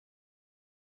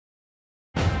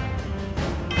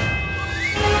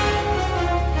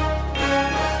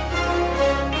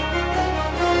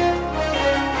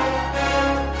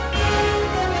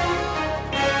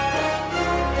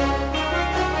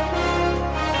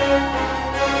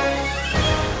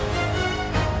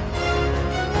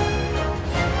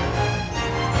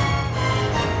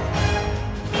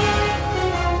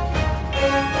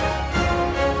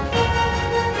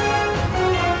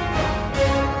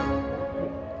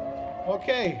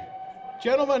Okay,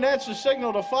 gentlemen, that's the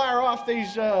signal to fire off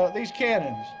these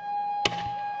cannons.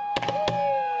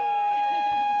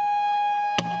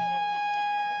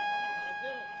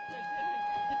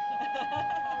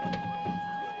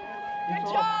 Good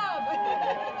job.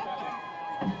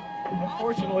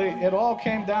 Unfortunately, it all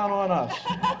came down on us.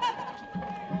 That's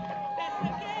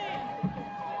okay.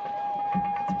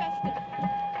 It's festive.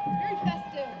 Very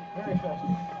festive. Very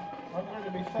festive. I'm going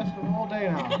to be festive all day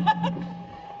now.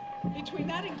 Between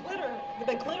that and glitter,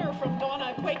 the glitter from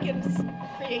Donna Quaken's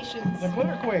creations. The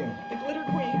Glitter Queen. The Glitter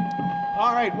Queen.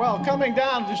 All right, well, coming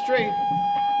down the street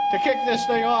to kick this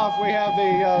thing off, we have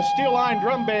the Steel Line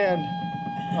Drum Band.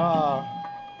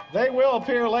 They will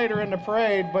appear later in the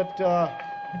parade, but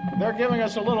they're giving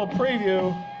us a little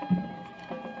preview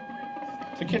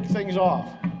to kick things off.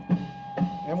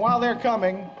 And while they're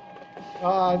coming,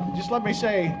 just let me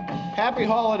say happy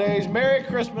holidays, Merry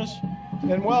Christmas,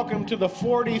 and welcome to the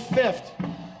 45th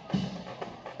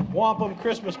Wampum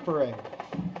Christmas Parade.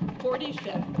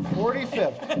 45th.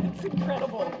 45th. It's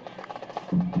incredible.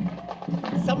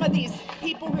 Some of these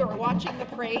people who are watching the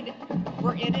parade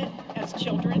were in it as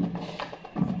children.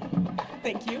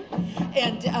 Thank you.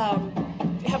 And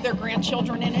have their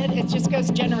grandchildren in it. It just goes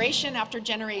generation after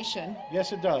generation.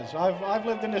 Yes, it does. I've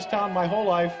lived in this town my whole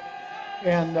life,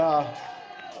 and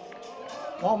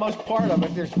almost part of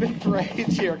it, there's been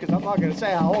parades here, because I'm not going to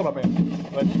say how old I've been.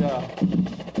 But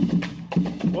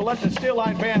we'll let the Steel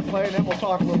Line Band play, and then we'll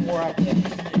talk a little more after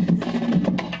that.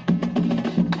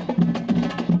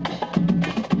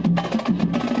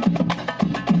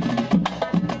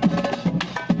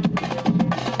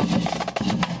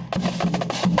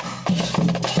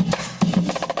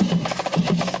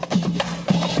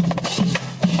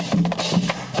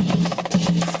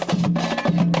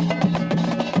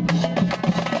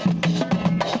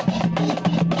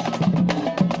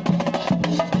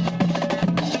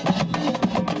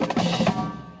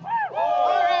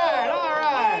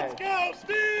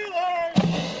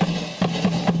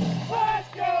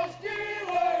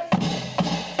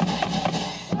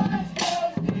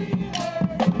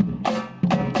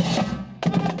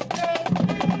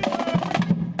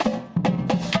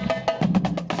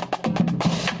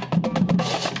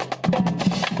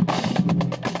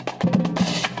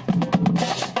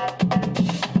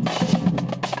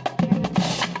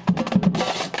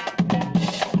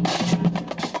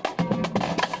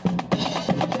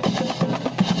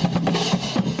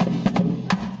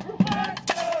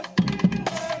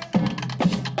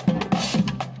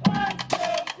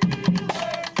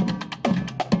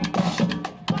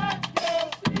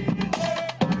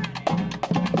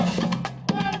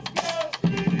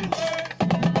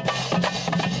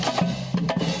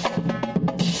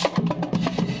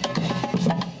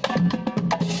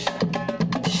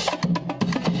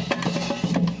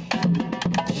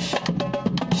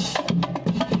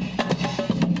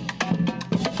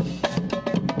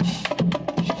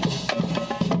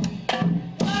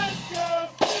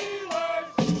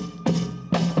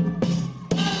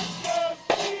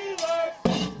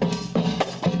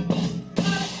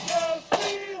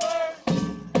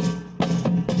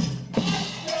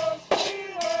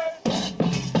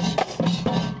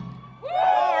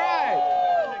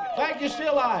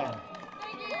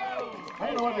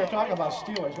 Talking about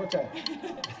Steelers. What's that?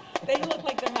 They look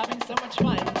like they're having so much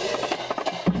fun.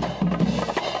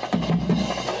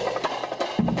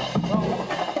 Well,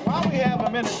 while we have a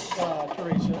minute,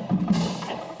 Teresa,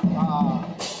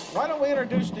 why don't we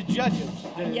introduce the judges?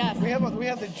 Yes. We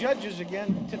have the judges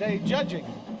again today judging.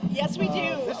 Yes, we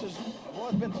do. This is, well,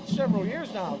 it's been several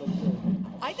years now.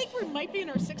 I think we might be in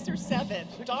our 6th or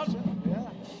 7th. Dawn, yeah.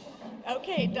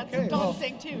 Okay, that's what Dawn's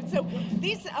saying too. So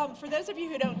these, for those of you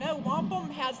who don't know,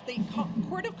 Wampum has the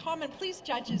Court of Common Pleas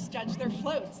judges judge their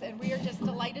floats, and we are just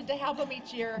delighted to have them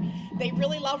each year. They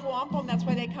really love Wampum, that's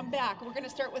why they come back. We're going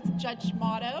to start with Judge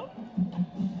Motto,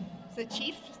 the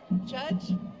chief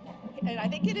judge, and I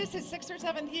think it is his 6th or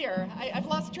 7th year. I've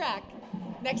lost track.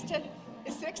 Next to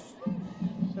is 6th?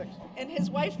 6. And his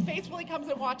wife faithfully comes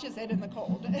and watches it in the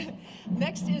cold.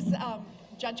 Next is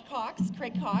Judge Cox,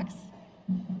 Craig Cox.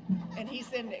 And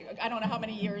he's in, I don't know how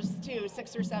many years, too,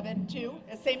 6 or 7, too.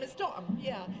 Same as Tom,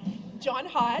 yeah. John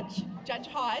Hodge, Judge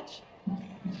Hodge.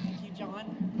 Thank you, John.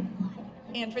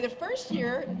 And for the first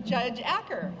year, Judge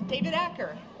Acker, David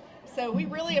Acker. So we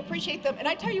really appreciate them. And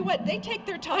I tell you what, they take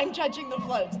their time judging the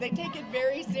floats. They take it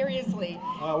very seriously.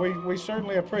 We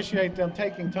certainly appreciate them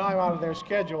taking time out of their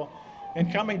schedule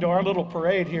and coming to our little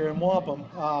parade here in Wampum.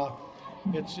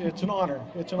 It's an honor.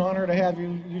 It's an honor to have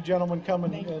you gentlemen come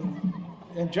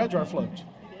and judge our floats.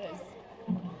 It is.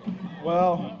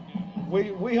 Well,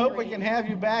 we hope we can have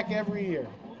you back every year.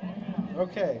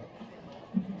 Okay.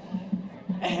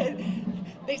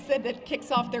 They said that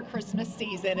kicks off their Christmas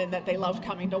season and that they love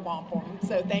coming to Wampum.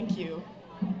 So thank you.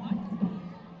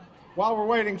 While we're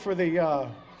waiting for the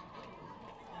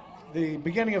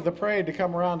beginning of the parade to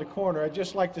come around the corner, I'd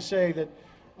just like to say that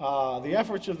the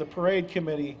efforts of the parade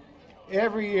committee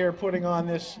every year putting on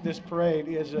this parade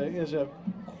is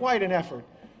quite an effort.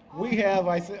 We have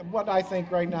what I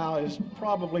think right now is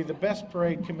probably the best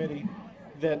parade committee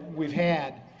that we've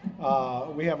had.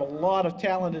 We have a lot of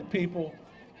talented people,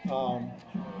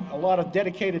 a lot of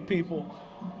dedicated people.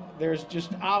 There's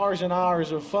just hours and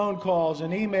hours of phone calls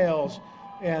and emails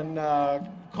and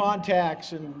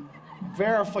contacts and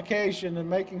verification and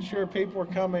making sure people are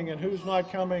coming and who's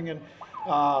not coming, and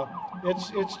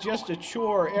it's just a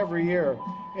chore every year.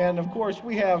 And of course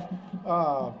we have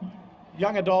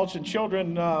young adults and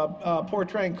children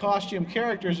portraying costume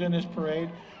characters in this parade,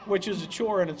 which is a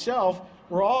chore in itself.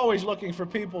 We're always looking for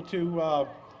people to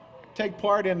take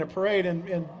part in the parade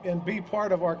and be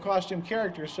part of our costume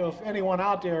characters. So if anyone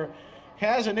out there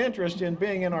has an interest in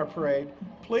being in our parade,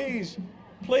 please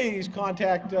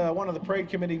contact one of the parade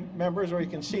committee members, or you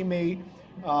can see me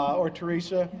or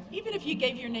Teresa. Even if you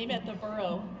gave your name at the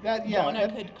borough, Yeah, Donna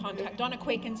could contact. Donna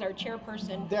Quaken's our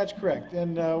chairperson. That's correct,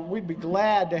 and we'd be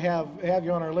glad to have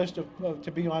you on our list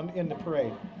to be in the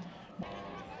parade.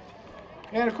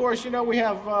 And of course, you know, we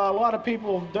have a lot of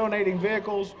people donating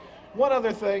vehicles. One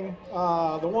other thing,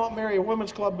 the Wampum Area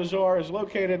Women's Club Bazaar is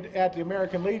located at the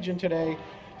American Legion today.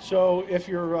 So if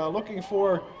you're looking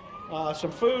for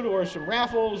some food or some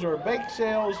raffles or bake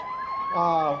sales,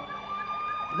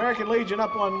 American Legion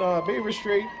up on Beaver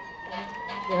Street,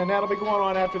 and that'll be going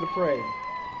on after the parade.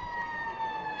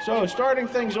 So starting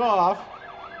things off,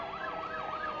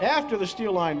 after the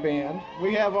Steel Line Band,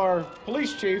 we have our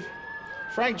police chief,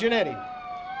 Frank Giannetti.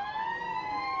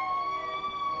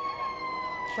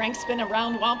 Frank's been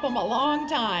around Wampum a long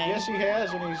time. Yes, he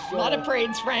has, and he's a lot of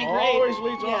parades, Frank, right? Always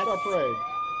leads off our parade.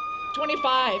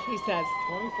 25, he says.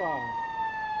 25.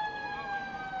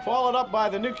 Followed up by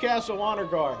the Newcastle Honor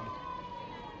Guard.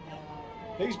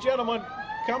 These gentlemen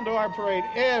come to our parade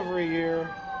every year.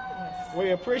 Yes.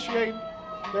 We appreciate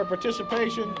their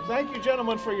participation. Thank you,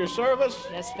 gentlemen, for your service.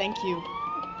 Yes, thank you.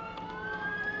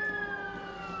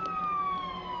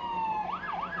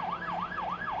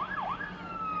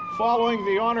 Following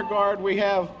the Honor Guard, we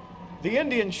have the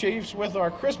Indian Chiefs with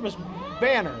our Christmas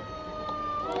banner.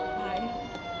 Hi.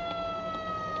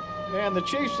 And the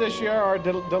Chiefs this year are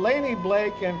Delaney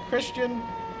Blake and Christian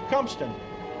Cumpston.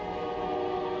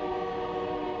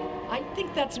 I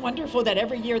think that's wonderful that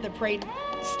every year the parade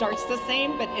starts the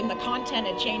same, but in the content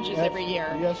it changes every year.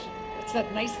 Yes. It's a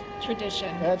nice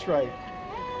tradition. That's right.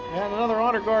 And another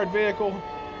Honor Guard vehicle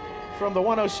from the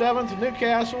 107th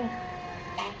Newcastle.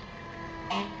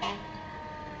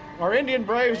 Our Indian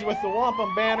Braves with the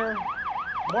Wampum banner,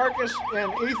 Marcus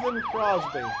and Ethan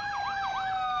Crosby.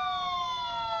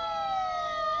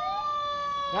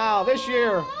 Now this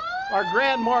year, our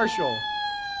Grand Marshal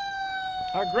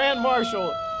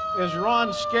is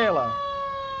Ron Scala.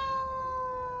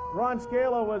 Ron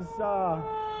Scala was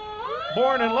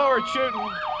born in Lower Chewton,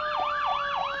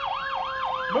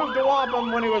 moved to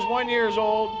Wampum when he was 1 year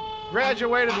old,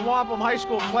 graduated the Wampum High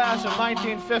School class of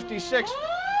 1956,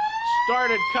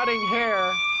 started cutting hair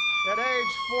at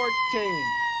age 14.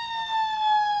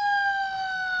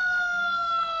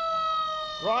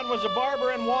 Ron was a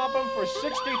barber in Wampum for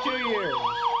 62 years.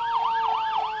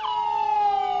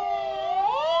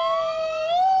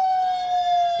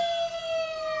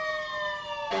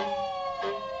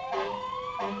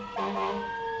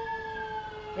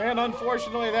 And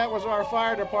unfortunately, that was our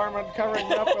fire department covering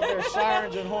it up with their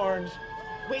sirens and horns.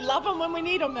 We love them when we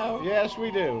need them, though. Yes,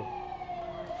 we do.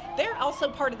 They're also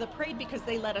part of the parade because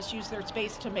they let us use their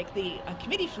space to make the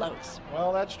committee floats.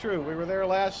 Well, that's true. We were there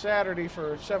last Saturday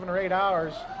for 7 or 8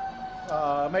 hours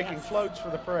making floats for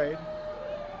the parade.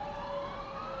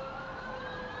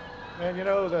 And you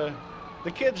know,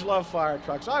 the kids love fire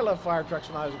trucks. I loved fire trucks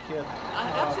when I was a kid.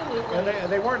 Absolutely. And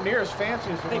they weren't near as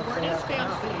fancy as the They ones weren't as have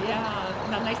now. fancy, yeah.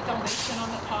 And a nice Dalmatian on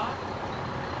the top.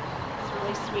 It's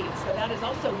really sweet. So that is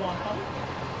also Wampum.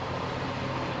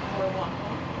 Or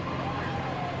Wampum.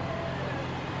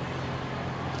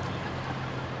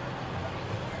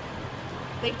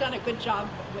 They've done a good job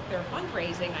with their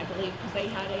fundraising, I believe, because they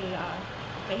had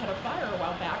a fire a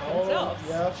while back themselves.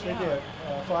 Yes, they did.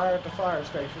 Fire at the fire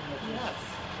station. Which Yes.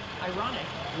 Ironic.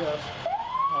 Yes.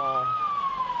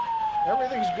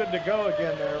 Everything's good to go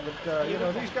again there, but you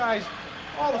know, these guys,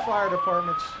 all the fire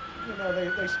departments, you know,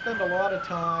 they spend a lot of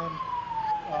time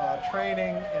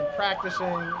training and practicing,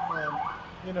 and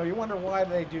you know, you wonder why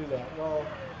they do that. Well,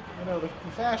 you know, the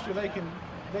faster they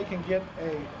can get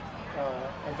a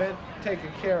event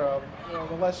taken care of, you know,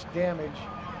 the less damage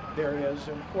there is.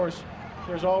 And of course,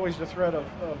 there's always the threat of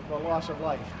a loss of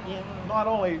life. Yeah. Not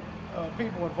only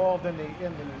people involved in the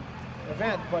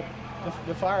event, but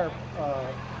the fire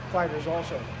fighters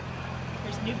also.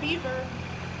 There's New Beaver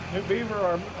New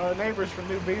Beaver, our neighbors from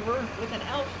New Beaver. with an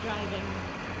elf driving.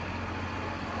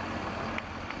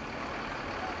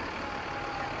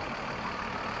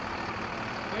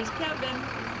 There's Kevin.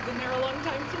 He's been there a long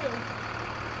time too.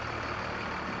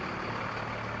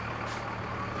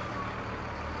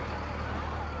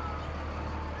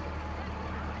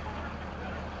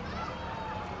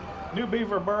 New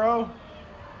Beaver Borough,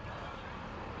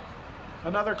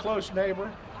 another close neighbor.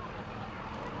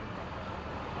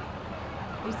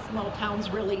 These small towns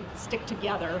really stick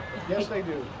together. Yes, they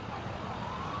do.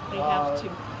 They have to.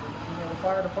 You know, the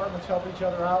fire departments help each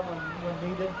other out when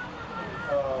needed.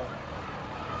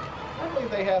 I believe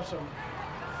they have some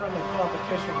friendly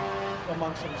competition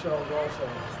amongst themselves also.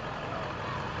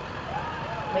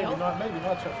 Maybe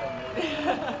not so friendly.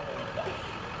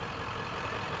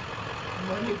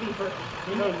 More New Beaver.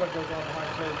 Who knows what goes on behind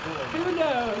closed doors? Who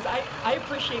knows? I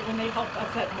appreciate when they help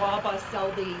us at WABA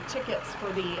sell the tickets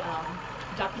for the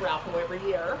duck raffle every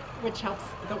year, which helps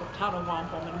the town of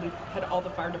Wampum, and we've had all the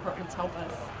fire departments help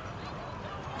us.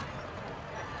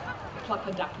 Pluck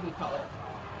a duck, we call it.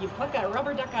 You pluck a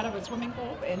rubber duck out of a swimming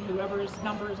pool, and whoever's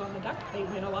number is on the duck, they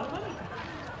win a lot of money.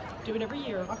 Do it every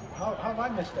year. How have I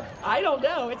missed that? I don't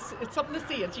know. It's something to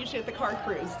see. It's usually at the car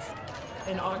cruise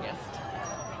in August.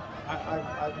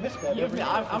 I missed that every year.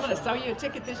 I'm going to sell you a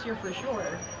ticket this year for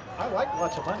sure. I like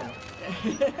lots of money.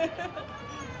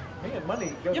 Me and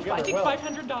money go together I think well.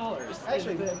 $500.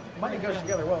 Actually, money goes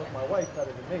together well with my wife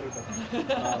better than me.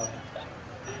 But,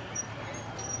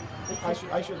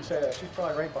 I shouldn't say that. She's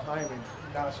probably right behind me.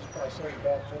 Now she's probably saying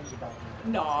bad things about me.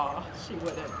 No, she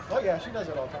wouldn't. Oh yeah, she does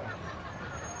it all the time.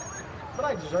 But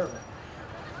I deserve it.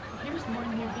 Here's more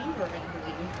New Beaver, I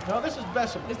believe. No, this is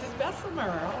Bessemer. This is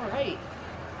Bessemer. All right.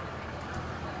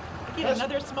 Again,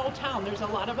 another small town. There's a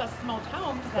lot of us small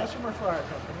towns. Bessemer Fire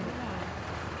Company.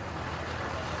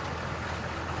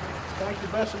 Thank you,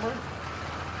 Bessemer.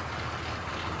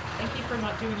 Thank you for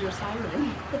not doing your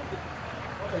siren.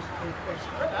 Well, they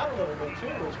spread out a little bit too. I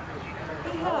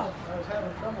was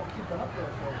having trouble keeping up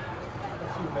there for a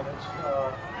few minutes.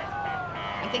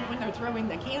 I think when they're throwing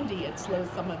the candy, it slows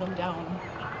some of them down.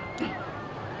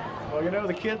 Well, you know,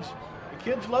 the kids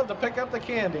love to pick up the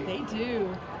candy. They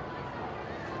do.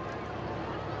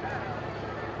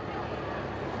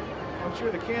 I'm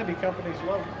sure the candy companies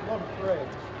love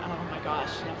parades. Oh my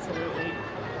gosh, absolutely.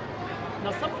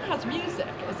 Now someone has music.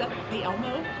 Is that the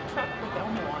Elmo truck with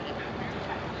Elmo on it?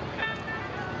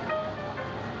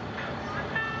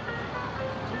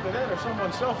 It's either that or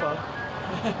someone's cell phone.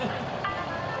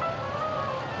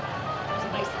 There's a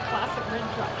nice classic red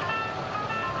truck.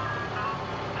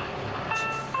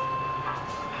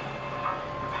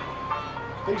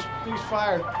 These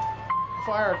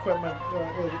fire equipment,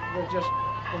 they're just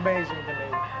amazing to me.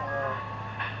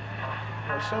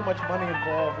 There's so much money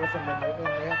involved with them, and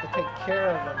they have to take care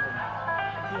of them.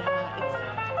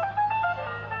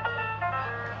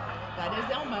 That is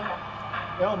Elmo.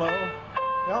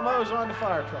 Elmo's on the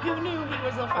fire truck. Who knew he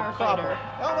was a firefighter?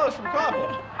 Elmo's from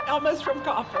Coppell. Elmo's from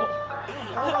Coppell.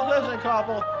 Elmo lives in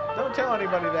Coppell. Don't tell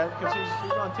anybody that because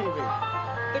he's on TV.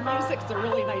 The music's a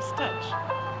really nice touch.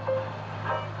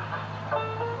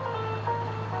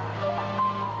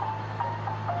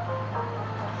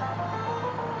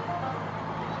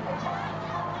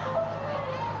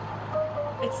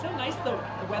 It's so nice though.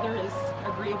 The weather is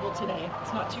agreeable today.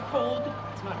 It's not too cold.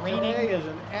 It's not raining. Today is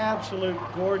an absolute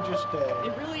gorgeous day.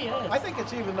 It really is. I think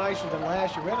it's even nicer than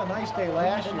last year. We had a nice day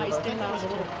last year, but I think it was a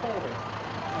little colder.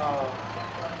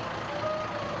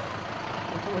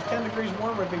 If it was 10 degrees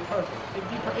warmer, it'd be perfect.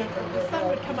 The sun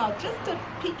would come out just to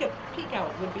peek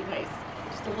out would be nice.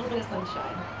 Just a little bit of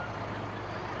sunshine.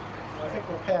 I think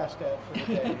we're past that for the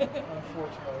day,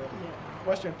 unfortunately. In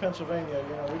Western Pennsylvania,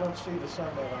 you know, we don't see the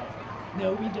sun that often.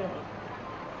 No, we don't.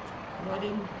 Not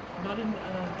in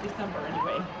December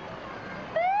anyway.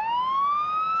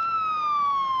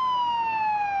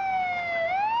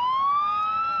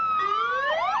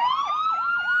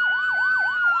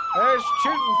 There's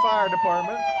Chewton Fire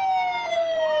Department.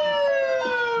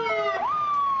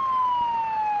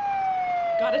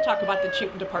 Got to talk about the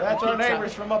Chewton Department. That's our pizza.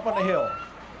 neighbors from up on the hill.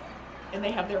 And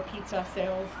they have their pizza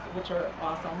sales, which are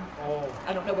awesome. Oh.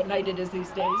 I don't know what night it is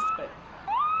these days, but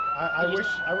I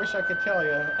wish I could tell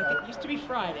you. I think it used to be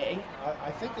Friday.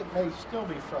 I think it may still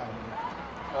be Friday.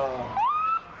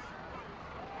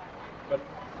 But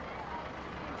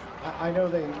I know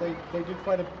they do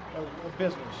quite a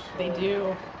business. They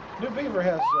do. New Beaver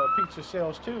has pizza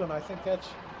sales too, and I think that's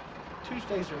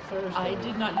Tuesdays or Thursdays. I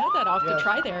did not know that. I'll have to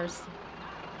try theirs.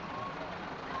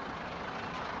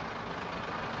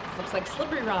 Looks like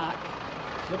Slippery Rock.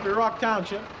 Slippery Rock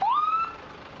Township.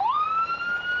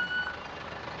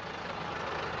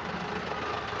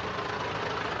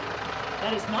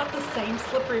 That is not the same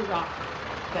Slippery Rock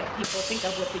that people think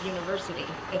of with the university.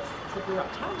 It's Slippery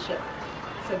Rock Township.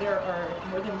 So there are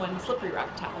more than one Slippery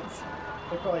Rock towns.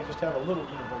 They probably just have a little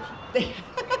university.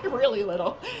 Really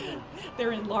little.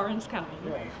 They're in Lawrence County.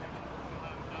 Yeah.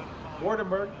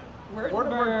 Wardenburg.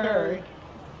 Wardenburg. Perry.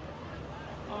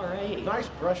 All right. Nice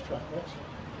brush truck. That's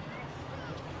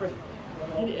pretty.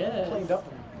 It is. Cleaned up.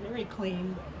 Very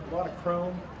clean. A lot of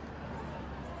chrome.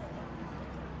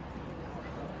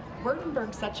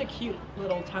 Wardenburg's such a cute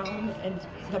little town, and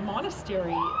the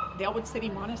monastery, the Elwood City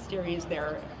Monastery is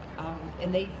there,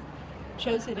 and they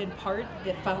chose it in part.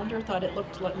 The founder thought it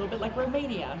looked a little bit like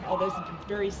Romania, all those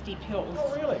very steep hills.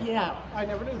 Oh, really? Yeah. I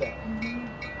never knew that.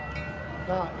 Mm-hmm.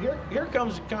 Now, here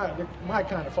comes my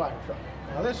kind of fire truck.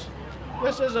 Now, this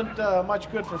isn't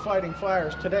much good for fighting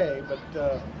fires today, but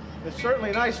it's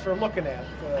certainly nice for looking at.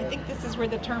 I think this is where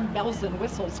the term bells and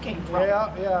whistles came from.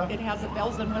 Yeah. It has a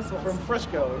bells and whistles. From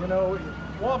Frisco. You know,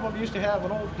 Wampum used to have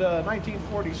an old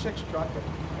 1946 truck.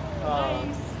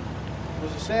 Nice. It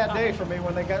was a sad day for me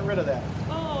when they got rid of that.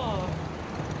 Oh,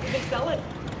 did they sell it?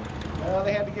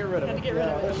 They had to get rid of it. Had to get rid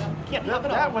of it. Yeah. Can't have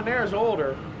it all. That one there is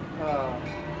older.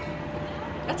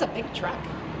 That's a big truck.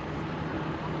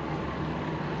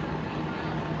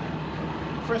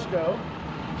 Frisco,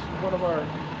 one of our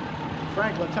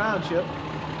Franklin Township.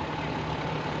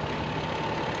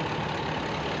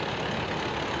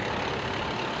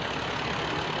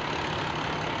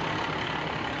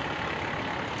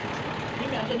 Can you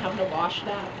imagine having to wash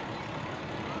that?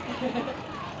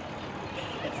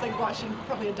 It's like washing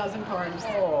probably a dozen cars.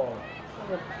 Oh,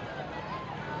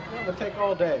 that would take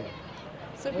all day.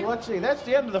 So Well, let's see. That's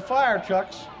the end of the fire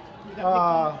trucks. we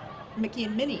got Mickey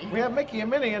and Minnie. We have Mickey and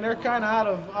Minnie, and they're kind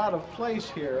of out of place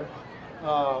here.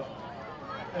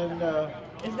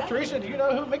 Is that Teresa, do you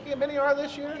know who Mickey and Minnie are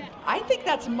this year? I think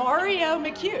that's Mario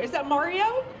McHugh. Is that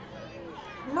Mario?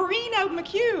 Marino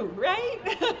McHugh, right?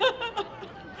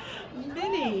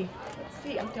 Minnie. Let's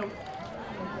see. I don't.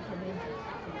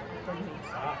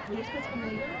 Were you supposed to come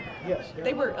later? Yes.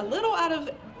 They were a little out of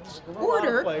out of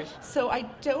order, place. so I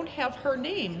don't have her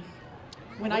name.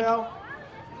 When Well,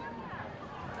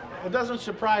 it doesn't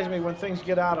surprise me when things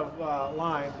get out of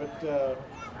line, but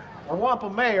our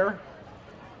Wampum mayor,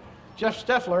 Jeff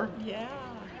Steffler, yeah.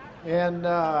 and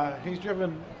he's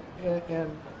driven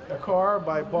in a car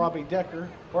by Barbie Decker,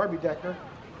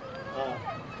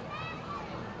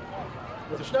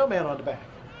 with a snowman on the back.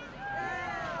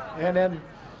 And then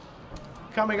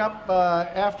coming up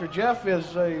after Jeff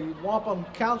is a Wampum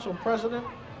Council President,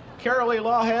 Carolee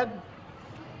Lawhead.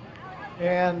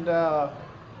 And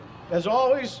as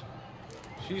always,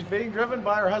 she's being driven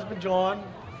by her husband, John.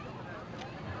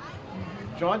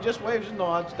 John just waves and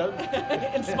nods, doesn't he?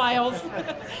 And smiles.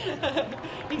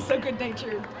 He's so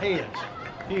good-natured. He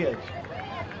is.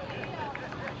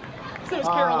 So is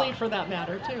Carolee, for that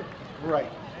matter, too. Right.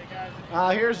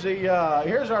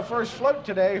 Here's our first float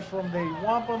today from the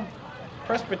Wampum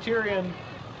Presbyterian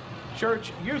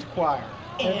Church Youth Choir.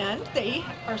 And they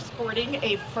are sporting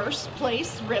a first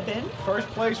place ribbon. First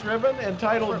place ribbon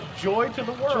entitled Joy to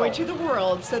the World. Joy to the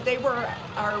World. So they were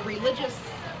our religious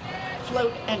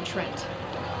float entrant.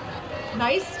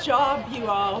 Nice job, you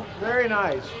all. Very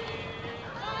nice.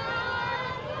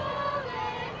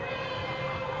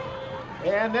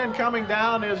 And then coming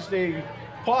down is the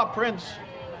Paw Prince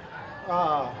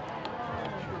Club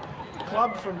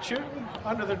from Chewton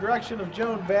under the direction of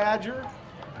Joan Badger.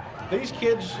 These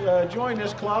kids joined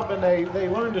this club and they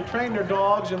learn to train their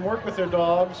dogs and work with their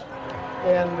dogs.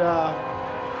 And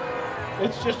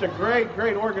it's just a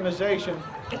great organization.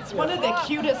 It's one of the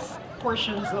cutest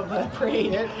portions of the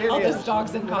parade. It all is. those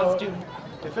dogs in You know, costume.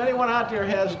 if anyone out there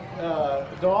has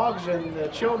dogs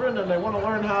and children and they want to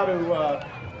learn how to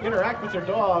interact with their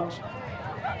dogs,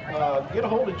 get a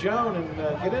hold of Joan and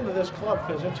get into this club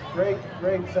because it's a great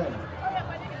thing.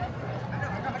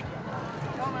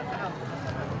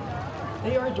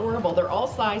 They are adorable. They're all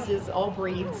sizes, all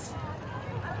breeds.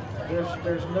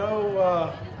 There's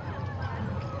no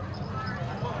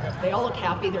They all look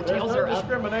happy. Their there's tails no are up.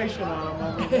 discrimination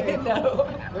on them. I mean, No.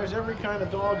 there's every kind of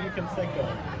dog you can think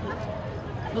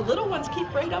of. The little ones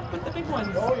keep right up with the big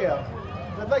ones. Oh yeah,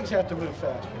 the legs have to move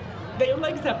faster. Their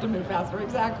legs have to move faster,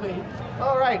 exactly.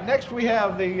 All right, next we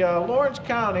have the Lawrence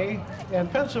County and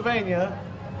Pennsylvania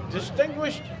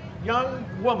Distinguished young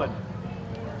woman.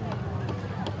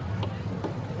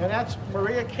 And that's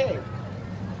Maria Kay.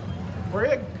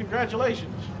 Maria,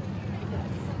 congratulations.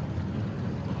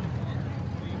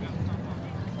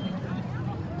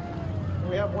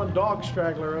 We have one dog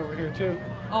straggler over here too.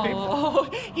 Oh,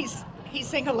 he's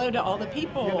saying hello to all the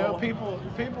people. You know,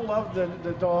 people love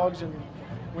the dogs, and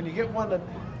when you get one that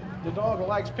the dog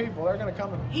likes people, they're going to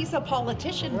come and... He's a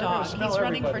politician dog. He's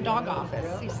running for dog office.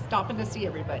 Yeah. He's stopping to see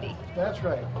everybody. That's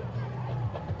right.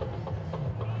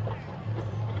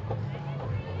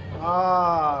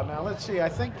 Now let's see. I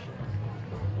think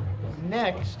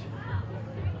next...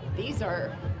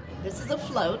 This is a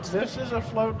float. This is a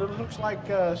float that looks like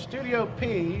Studio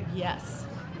P. Yes.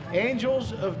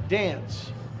 Angels of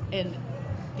Dance. And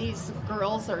these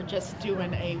girls are just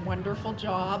doing a wonderful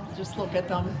job. Just look at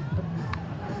them.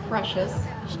 Precious.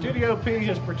 Studio P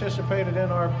has participated in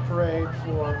our parade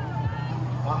for...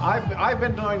 I've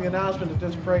been doing the announcement at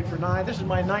this parade for this is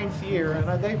my 9th year,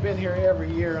 and they've been here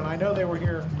every year, and I know they were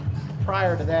here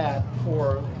prior to that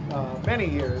for many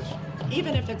years.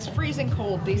 Even if it's freezing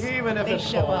cold, they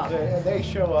show up. They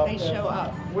show up. They show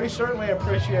up. We certainly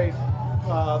appreciate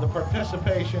the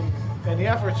participation and the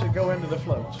efforts that go into the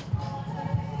floats.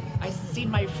 I see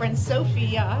my friend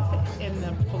Sophia in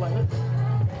the float.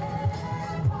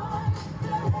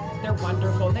 They're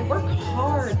wonderful. They work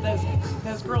hard.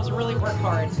 Those girls really work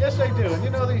hard. Yes, they do. And you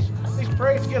know, these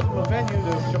parades give them a venue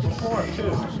to perform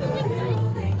too.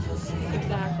 So.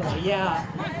 Exactly. Yeah.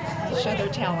 To show their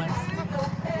talents.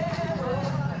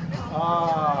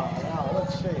 Now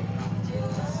let's see.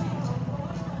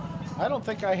 I don't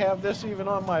think I have this even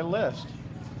on my list.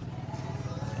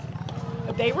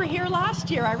 They were here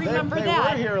last year. I remember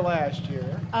that. They were here last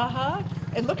year. Uh-huh.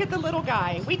 And look at the little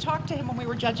guy. We talked to him when we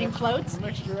were judging floats.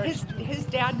 His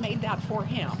dad made that for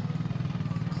him.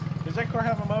 Does that car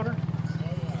have a motor?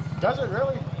 Does it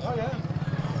really? Oh, yeah.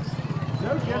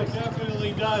 No kidding. It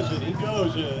definitely does it. He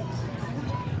goes in.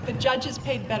 The judges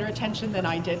paid better attention than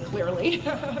I did, clearly.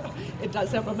 It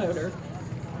does have a motor.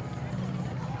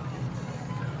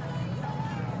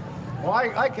 Well,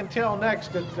 I can tell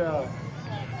next that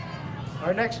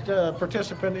our next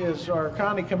participant is our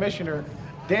county commissioner,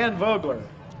 Dan Vogler.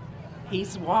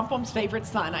 He's Wampum's favorite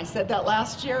son. I said that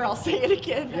last year. I'll say it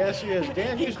again. Yes, he is.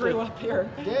 Dan he grew up here.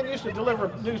 Dan used to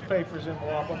deliver newspapers in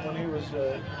Wampum when he was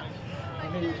a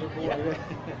boy. Yeah.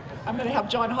 I'm going to have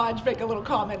John Hodge make a little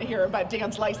comment here about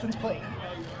Dan's license plate.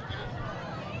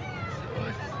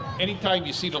 Anytime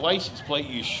you see the license plate,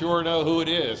 you sure know who it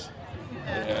is.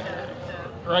 Yeah.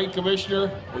 Right,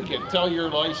 Commissioner? We can tell your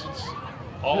license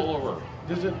all over.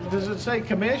 Does it say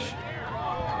commish?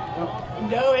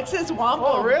 No, it says Wampum.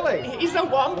 Oh, really? He's a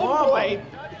Wampum boy.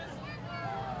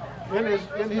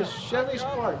 In his Chevy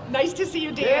Spark. Nice to see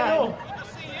you, Dan. Daniel. Good to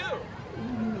see you.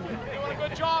 You're doing a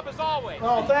good job as always.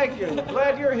 Oh, thank you.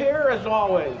 Glad you're here as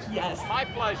always. Yes. My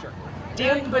pleasure.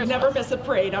 Dan would never miss a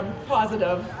parade, I'm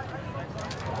positive.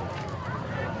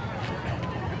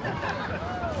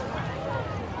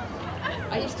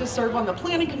 I used to serve on the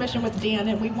planning commission with Dan,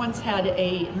 and we once had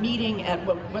a meeting at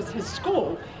what was his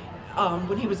school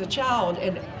when he was a child,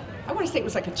 and I want to say it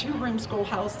was like a 2-room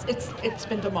schoolhouse. It's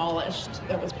been demolished.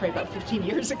 That was probably about 15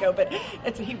 years ago, but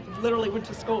he literally went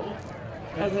to school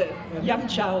as a young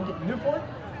child. Newport?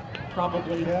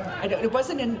 Probably. Yeah. It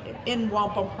wasn't in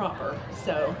Wampum proper,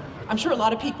 so I'm sure a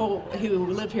lot of people who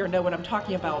live here know what I'm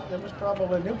talking about. It was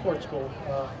probably Newport School.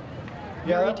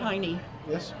 Very tiny.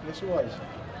 Yes, it was.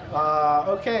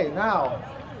 Okay, now,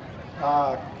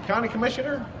 County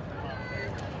Commissioner?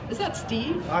 Is that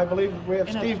Steve? I believe we have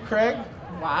Steve Craig.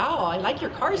 Wow, I like your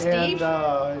car, Steve.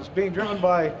 And it's being driven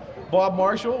by Bob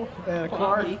Marshall, and a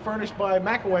car furnished by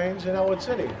McElwain's in Elwood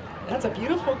City. That's a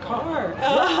beautiful car.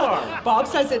 car. Bob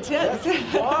says it's his.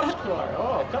 That's Bob's car.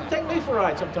 Oh, come take me for a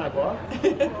ride sometime, Bob.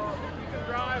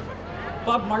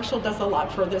 Bob Marshall does a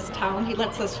lot for this town. He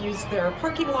lets us use their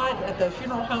parking lot at the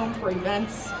funeral home for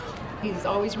events. He's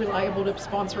always reliable to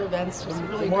sponsor events. Just a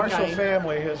really the good guy. Marshall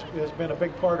family has been a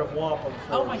big part of Wampum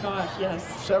for oh my gosh, yes.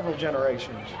 several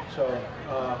generations. So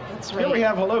That's here right. we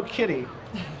have Hello Kitty.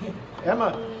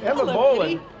 Emma Hello,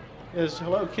 Boland Kitty. is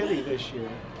Hello Kitty this year.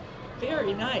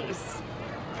 Very nice.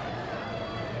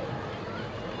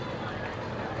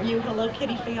 Are you a Hello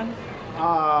Kitty fan?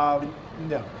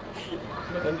 No.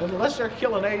 Unless they're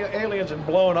killing aliens and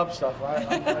blowing up stuff.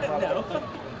 I'm not No.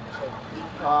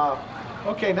 so,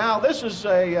 okay, now this is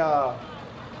a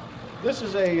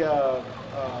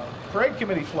parade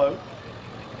committee float,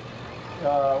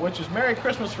 which is Merry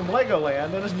Christmas from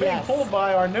Legoland, and it's being Yes. pulled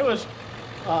by our newest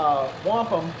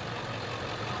Wampum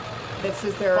This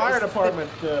is their fire department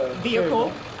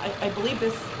vehicle. I believe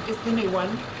this is the new one.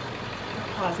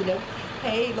 positive.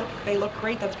 Hey, look, they look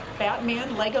great. That's Batman,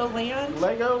 Legoland.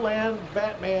 Legoland,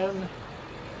 Batman.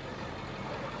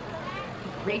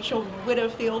 Rachel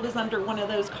Widowfield is under one of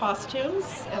those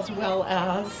costumes, as well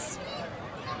as.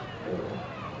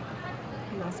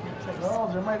 Who lost my place? Well,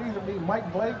 there might either be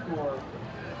Mike Blake or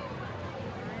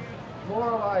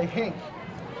Lorelei Hink.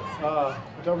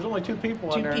 There was only two people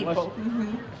on there. Two people.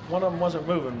 One of them wasn't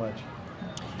moving much.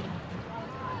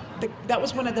 That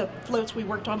was one of the floats we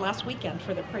worked on last weekend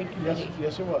for the parade committee.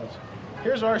 Yes, it was.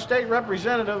 Here's our state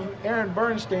representative, Aaron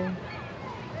Bernstein.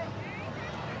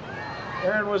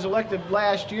 Aaron was elected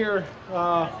last year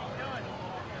Hi,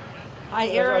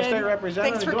 Aaron. as our state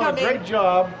representative. Thanks for doing coming. a great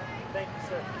job.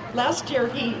 Last year,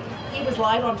 he was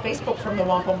live on Facebook from the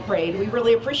Wampum Parade. We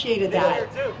really appreciated that.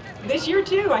 This year,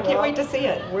 too. I can't wait to see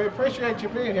it. We appreciate you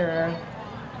being here, Aaron.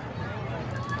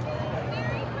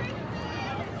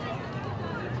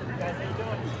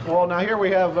 Well, now here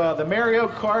we have the Mario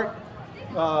Kart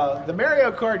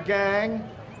gang,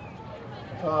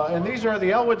 and these are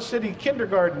the Elwood City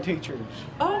kindergarten teachers.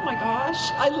 Oh my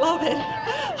gosh, I love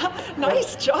it.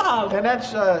 Nice job. And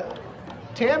that's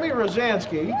Tammy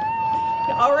Rosansky,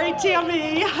 All right,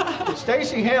 Tammy.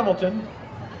 Stacy Hamilton,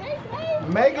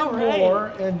 Megan All right.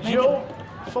 Moore, and Jill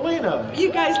Felino.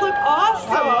 You guys look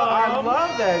awesome. I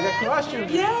love that. The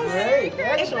costumes Yes. are great.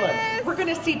 Excellent. And we're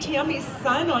going to see Tammy's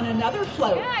son on another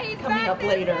float coming up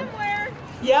later.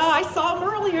 Yeah, I saw him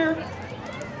earlier.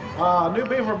 New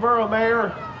Beaver Borough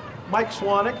Mayor Mike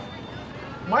Swanick.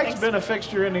 Mike's Thanks. been a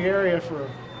fixture in the area for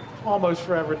almost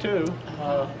forever too.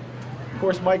 Of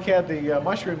course, Mike had the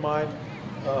mushroom mine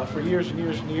for years and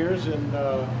years and years, and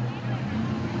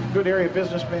good area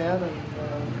businessman,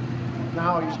 and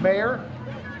now he's mayor.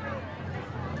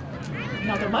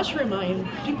 Now, the mushroom mine,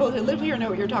 people who live here know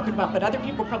what you're talking about, but other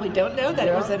people probably don't know that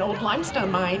it was an old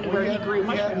limestone mine where he grew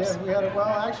mushrooms.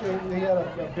 Actually, he had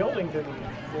a building that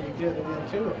he did it in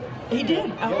too. He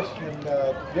did? Oh. Yes,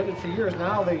 and did it for years.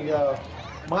 Now the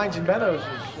Mines and Meadows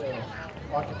is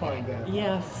occupying that.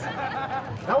 Yes.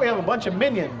 Now we have a bunch of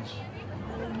minions.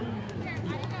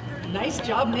 Nice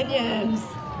job, minions.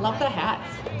 Love the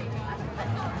hats.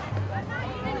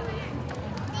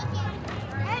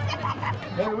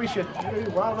 Maybe we should, I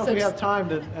don't know if we have time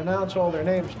to announce all their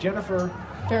names. Jennifer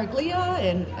Ferraglia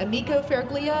and Amico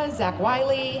Ferraglia, Zach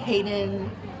Wiley,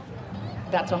 Hayden,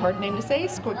 that's a hard name to say,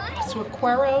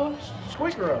 Squicquero.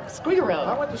 Squeakero. I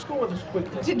Squigero. went to school with a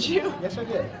Squeakero. Did you? Yes, I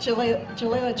did.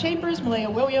 Jalila Chambers, Malaya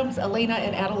Williams, Elena,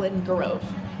 and Adeline Garov.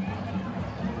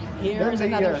 Here's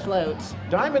Then the, another float.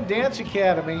 Diamond Dance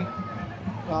Academy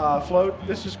float.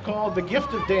 This is called the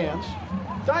Gift of Dance.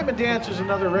 Diamond Dance is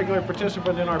another regular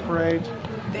participant in our parades.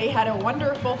 They had a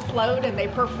wonderful float and they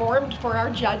performed for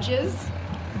our judges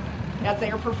as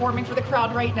they are performing for the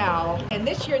crowd right now. And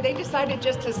this year they decided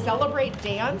just to celebrate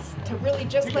dance, to really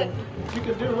just You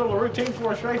can do a little routine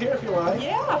for us right here if you like.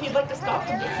 Yeah, if you'd like to stop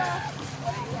and do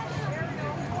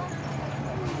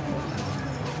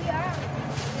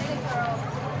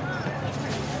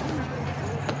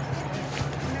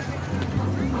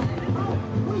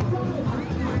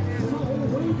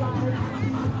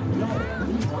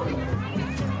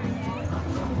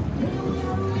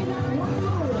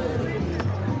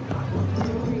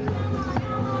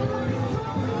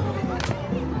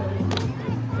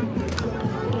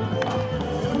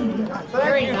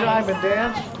Thank you, nice. Diamond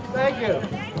Dance. Thank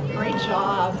you. Great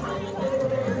job.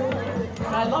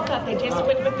 And I love that they just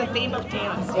went with the theme of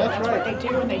dance. Yeah, That's what right. they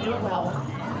do and they do it well.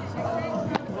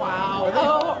 Wow.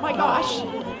 Oh my gosh.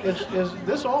 Is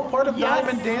this all part of Yes.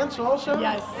 Diamond Dance also?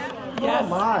 Yes. Yes. Oh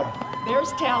my.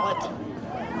 There's talent.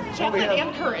 So we Talent have-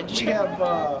 and courage. We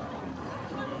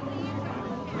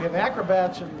have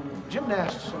acrobats and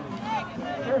gymnasts.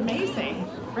 And They're amazing.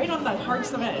 Right on the hard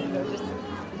cement. They're just.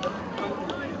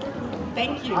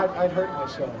 Thank you. I'd hurt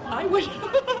myself. I would.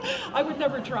 I would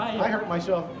never try it. I hurt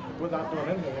myself without doing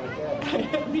anything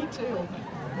like that. Me too.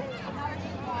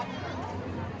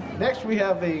 Next we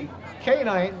have the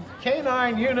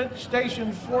K9 Unit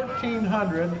Station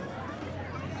 1400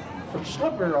 from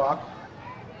Slippery Rock.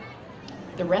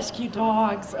 The rescue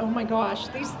dogs. Oh my gosh,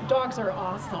 these dogs are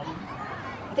awesome.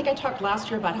 I think I talked last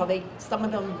year about how some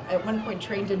of them at one point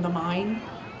trained in the mine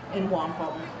in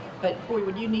Wampum. But boy,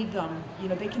 when you need them,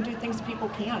 they can do things people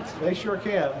can't. They sure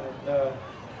can.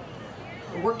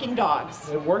 Working dogs.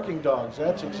 They're working dogs.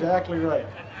 That's exactly right.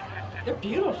 They're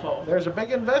beautiful. There's a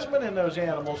big investment in those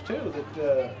animals too.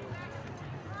 That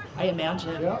I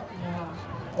imagine. Yeah. Yeah.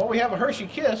 Oh, we have a Hershey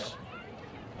Kiss.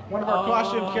 One of our Oh.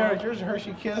 costume characters, a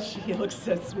Hershey Kiss. He looks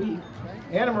so sweet.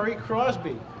 Anna Marie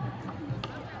Crosby.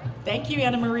 Thank you,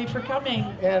 Anna Marie, for coming.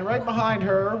 And right behind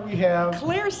her, we have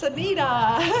Claire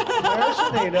Sanita. Claire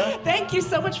Sanita. Thank you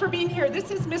so much for being here.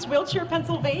 This is Miss Wheelchair,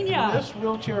 Pennsylvania. Miss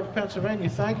Wheelchair, Pennsylvania.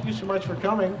 Thank you so much for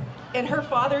coming. And her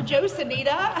father, Joe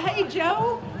Sanita. Hey,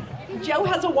 Joe. Joe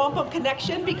has a Wampum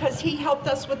connection because he helped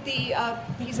us with the,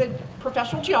 he's a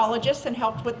professional geologist and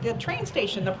helped with the train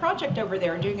station, the project over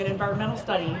there, doing an environmental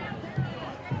study.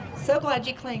 So glad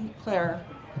you came, Claire.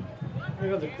 You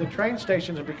know, the train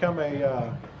stations have become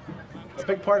a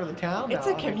big part of the town now. It's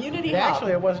a community hub.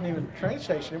 Actually, it wasn't even a train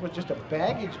station. It was just a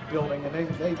baggage building, and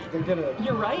they did a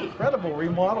You're right. incredible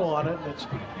remodel on it, and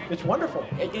it's wonderful.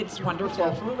 It's wonderful. It's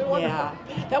absolutely wonderful.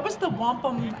 Yeah, that was the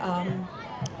Wampum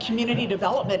community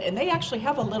development, and they actually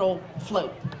have a little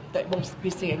float that we'll be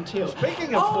seeing too.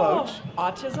 Speaking of floats,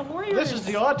 Autism Warriors. this is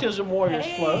the Autism Warriors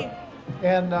Hey. float,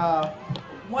 and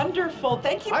Wonderful.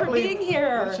 Thank you I for believe being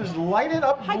here. This is Lighted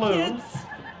Up Hi, Blue, kids.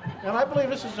 and I believe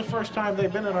this is the first time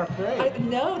they've been in our parade.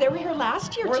 No, they were here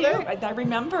last year Were too. they? I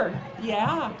remember.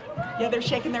 Yeah. Yeah, they're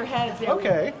shaking their heads. Yeah.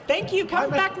 Okay. Thank you. Come I'm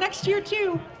a- back next year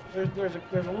too. There's a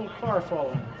little car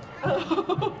following.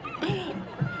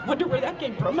 Wonder where that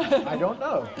came from. I don't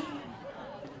know.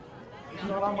 It's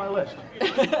not on my list.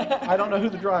 I don't know who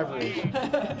the driver is.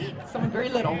 Someone very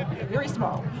little, very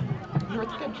small. North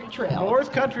Country Trail.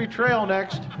 North Country Trail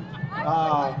next.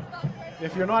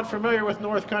 If you're not familiar with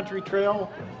North Country Trail,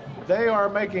 they are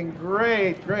making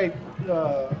great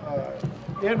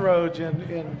inroads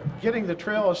in getting the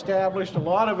trail established. A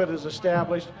lot of it is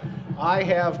established. I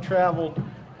have traveled,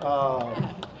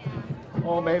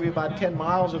 maybe about 10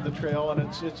 miles of the trail, and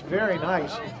it's very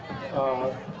nice.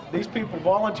 These people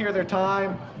volunteer their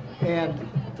time, and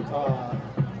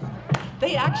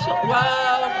They actually,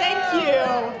 whoa,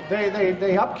 thank you.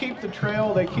 they upkeep the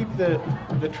trail. They keep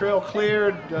the trail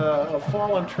cleared of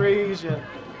fallen trees and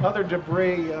other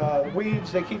debris,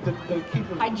 weeds. They keep the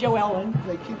Hi, Joe Ellen.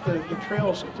 they keep the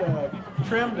trails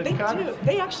trimmed and They cut. do.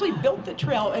 They actually built the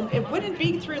trail, and it wouldn't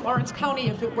be through Lawrence County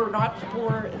if it were not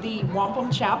for the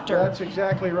Wampum chapter. That's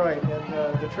exactly right.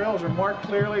 And the trails are marked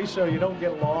clearly so you don't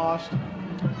get lost.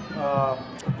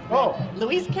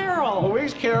 Louise Carroll.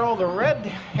 Louise Carroll, the Red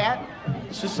Hat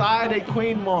Society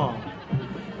Queen Mom.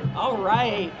 All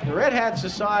right. The Red Hat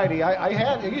Society, I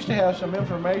used to have some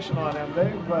information on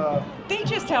them. They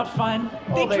just have fun.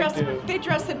 Oh, they do. They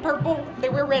dress in purple. They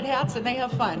wear red hats, and they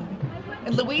have fun.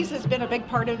 And Louise has been a big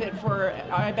part of it for,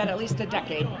 I bet, at least a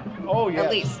decade. Oh, yes.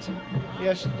 At least.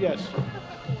 Yes.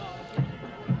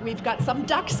 We've got some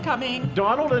ducks coming.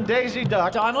 Donald and Daisy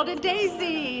Duck. Donald and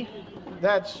Daisy.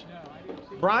 That's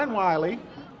Brian Wiley,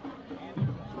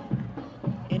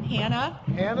 And Hannah.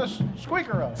 Hannah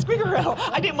Squeakerell. Squeakerell.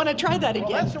 I didn't want to try that again.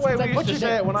 Well, that's the way since I we used to butchered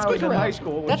say it when I was in Squeakerell. high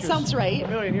school. That which sounds was right. A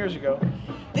million years ago.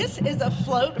 This is a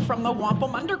float from the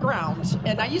Wampum Underground,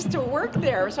 and I used to work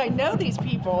there, so I know these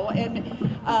people. And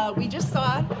we just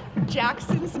saw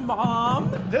Jackson's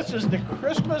mom. This is the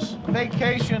Christmas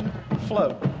vacation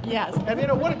float. Yes. And you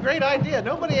know, what a great idea.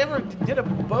 Nobody ever did a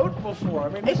boat before. I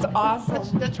mean, It's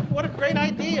awesome. That's what a great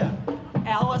idea.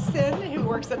 Allison, who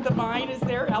works at the mine, is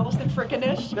there. Allison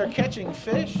Frickenish. They're catching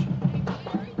fish.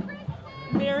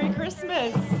 Merry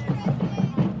Christmas.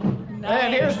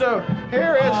 And here is the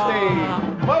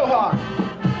Mohawk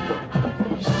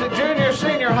Junior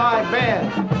Senior High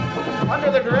Band under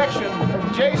the direction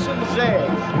of Jason Zay.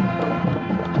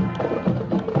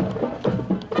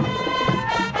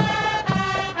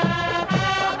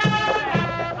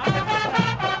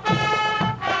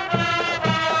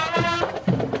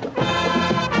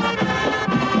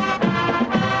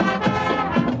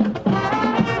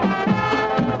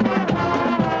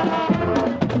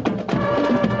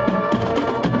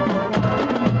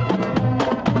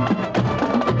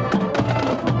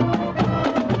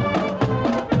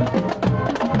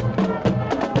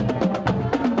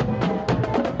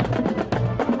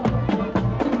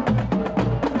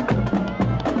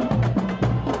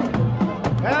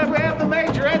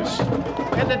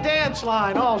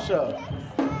 Line also,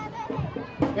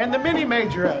 and the mini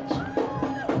majorettes.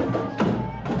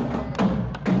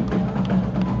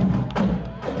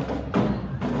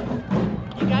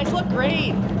 You guys look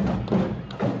great.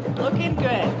 Looking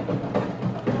good.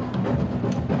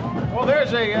 Well,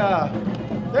 there's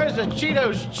a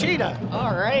Cheetos cheetah.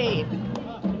 All right.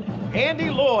 Andy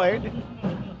Lloyd.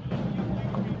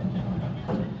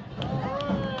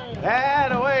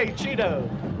 That away, Cheeto.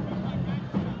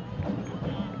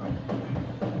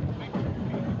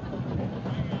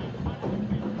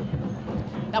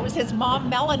 That was his mom,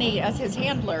 Melanie, as his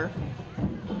handler.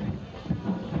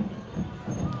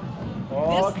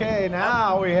 Okay,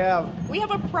 now we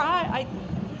have a prize.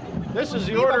 this is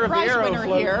the We have Order a of the prize Arrow winner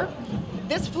float. here.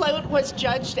 This float was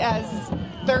judged as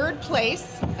third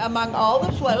place among all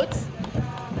the floats.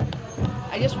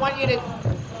 I just want you to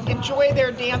enjoy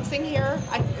their dancing here.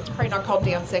 It's probably not called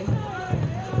dancing.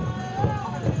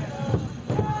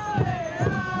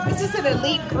 This is an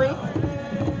elite group.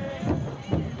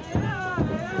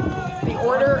 The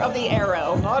Order of the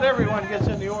Arrow. Not everyone gets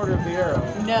in the Order of the Arrow.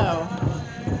 No.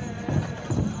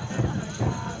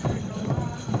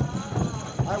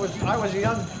 I was a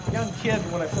young kid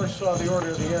when I first saw the Order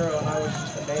of the Arrow, and I was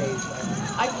just amazed.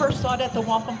 I first saw it at the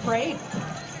Wampum Parade.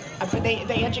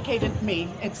 They educated me.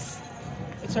 It's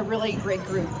a really great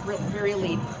group, very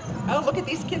elite. Oh, look at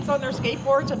these kids on their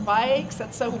skateboards and bikes.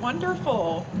 That's so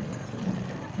wonderful.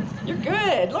 You're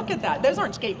good. Look at that. Those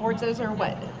aren't skateboards. Those are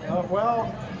what?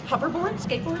 Well, Hoverboards?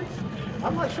 Skateboards?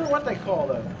 I'm not sure what they call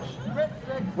those.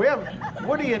 We have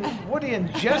Woody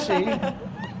and Jesse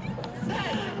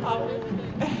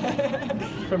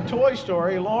from Toy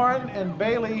Story, Lauren and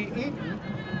Bailey Eaton.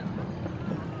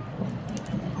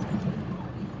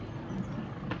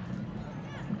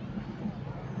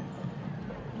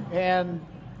 And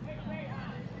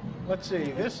let's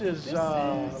see, this is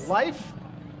Life.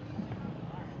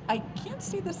 I can't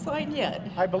see the sign yet.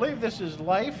 I believe this is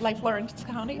Life. Life Lawrence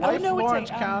County? Life oh, no, Lawrence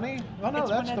it's County. Oh, no,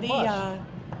 that's the bus. The,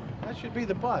 that should be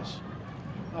the bus.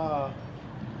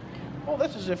 Oh,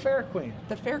 this is a Fair Queen.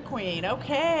 The Fair Queen.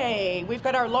 Okay. We've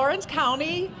got our Lawrence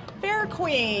County Fair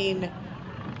Queen.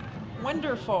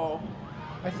 Wonderful.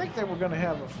 I think they were going to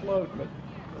have a float, but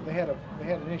they had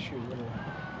an issue with a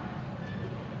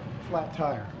flat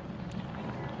tire.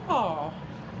 Oh.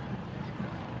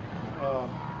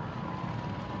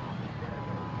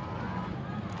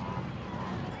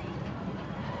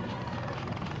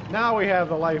 Now we have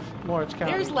the Life Lawrence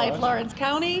County. There's bus. Life Lawrence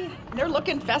County. They're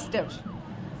looking festive.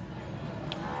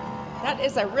 That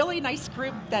is a really nice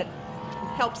group that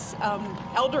helps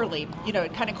elderly. You know,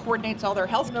 it kind of coordinates all their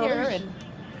health care.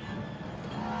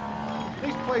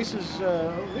 These places,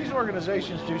 these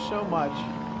organizations do so much.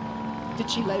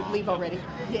 Did she leave already?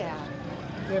 Yeah.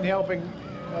 In helping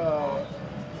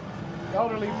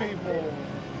elderly people,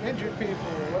 injured people,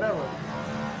 whatever.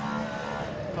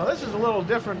 Now this is a little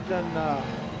different than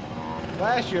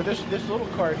last year. This little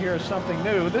cart here is something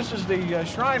new. This is the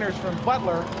Shriners from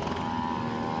Butler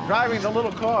driving the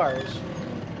little cars.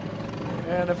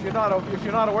 And if you're not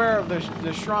aware of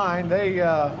the Shrine, they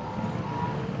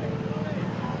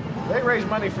raise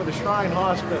money for the Shrine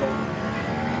Hospital,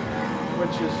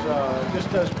 which is just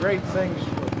does great things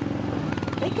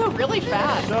for They go really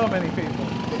fast. so many people.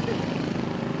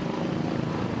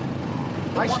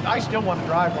 I still want to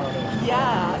drive one of those.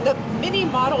 Yeah, the mini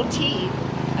Model T,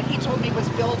 he told me, was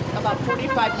built about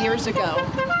 45 years ago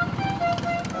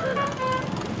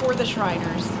for the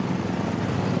Shriners.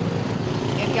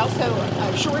 And he also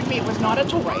assured me it was not a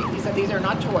toy. He said these are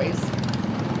not toys.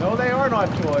 No, they are not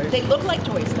toys. They look like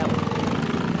toys, though.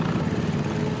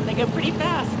 They go pretty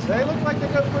fast. They look like they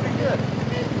go pretty good.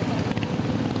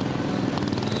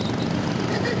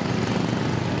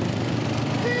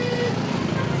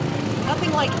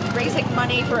 Nothing like raising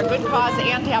money for a good cause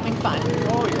and having fun.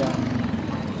 Oh, yeah.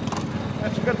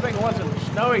 That's a good thing it wasn't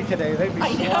snowy today. They'd be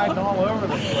I know. sliding all over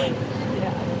the place.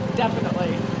 Yeah,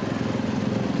 definitely.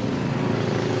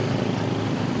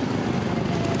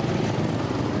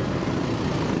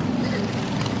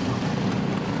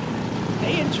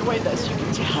 They enjoy this, you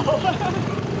can tell.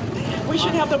 We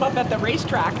should have them up at the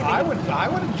racetrack. I would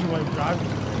enjoy driving.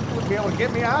 You wouldn't be able to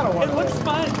get me out of one It of looks those.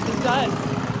 fun. It does.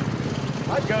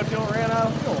 I'd go till it ran out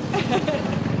of fuel.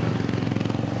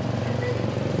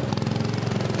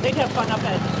 They'd have fun up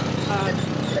at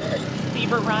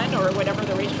Beaver Run or whatever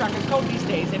the racetrack is called these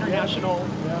days, International.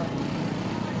 Yeah.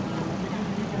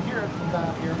 You can hear it from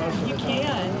down here most of You the time.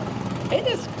 can. It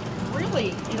is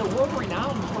really, world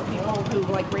renowned for people who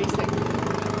like racing.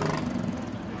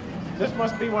 This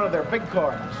must be one of their big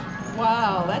cars.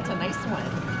 Wow, that's a nice one.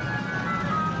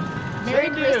 Merry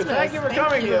Thank you. Christmas. Thank you for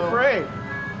coming to the parade.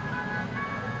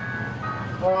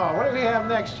 Oh, what do we have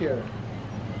next year?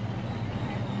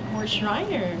 More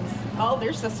Shriners. Oh,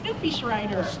 there's a Snoopy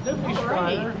Shriner. A Snoopy All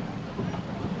right. Shriner.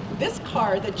 This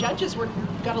car, the judges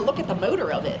got to look at the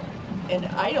motor of it. And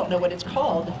I don't know what it's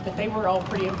called, but they were all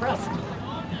pretty impressed.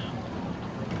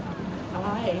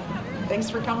 Hi. Thanks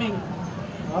for coming.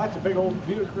 Oh, that's a big old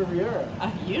Buick Riviera.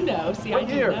 You know. See, What I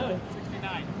year? didn't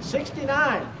know.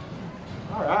 69.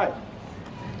 All right.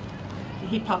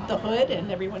 He popped the hood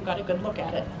and everyone got a good look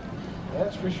at it.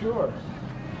 That's for sure.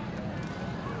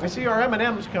 I see our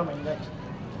M&M's coming next,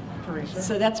 Teresa.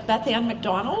 So that's Beth Ann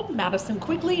McDonald, Madison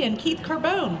Quigley, and Keith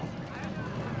Carbone.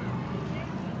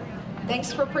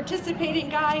 Thanks for participating,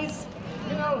 guys.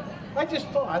 I just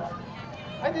thought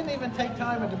I didn't even take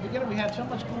time at the beginning. We had so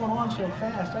much going on so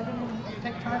fast. I didn't even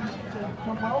take time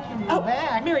to welcome you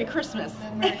back. Merry Christmas.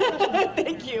 And Merry Christmas.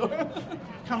 Thank you.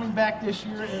 Coming back this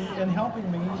year and helping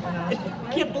me.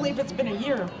 I can't believe it's been a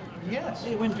year. Yes.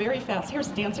 It went very fast. Here's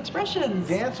Dance Expressions.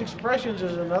 Dance Expressions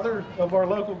is another of our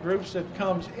local groups that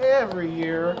comes every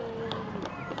year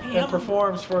and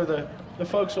performs for the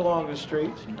folks along the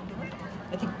streets.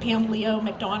 I think Pam Leo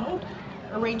McDonald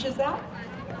arranges that.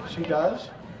 She does.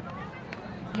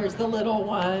 Here's the little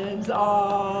ones.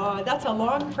 Oh, that's a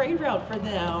long parade route for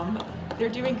them. They're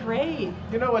doing great.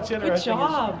 You know what's interesting? Good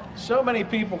job. Is so many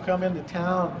people come into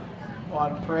town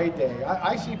on parade day.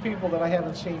 I see people that I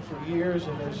haven't seen for years,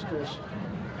 and there's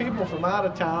people from out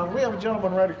of town. We have a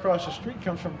gentleman right across the street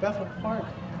comes from Bethel Park.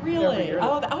 Every Really? year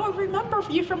Oh, I remember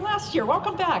you from last year.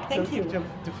 Welcome back. Thank you.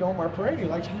 To film our parade. He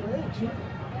likes parades.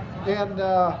 And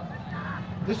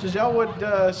this is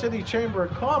Elwood City Chamber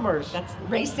of Commerce. That's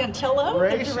Ray Santillo,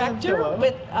 Ray the director, Santillo.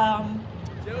 with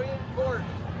Jillian Court,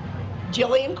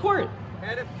 Jillian Court,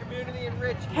 Head of Community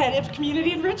Enrichment. Head of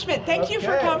Community Enrichment. Thank you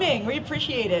for Okay. coming. We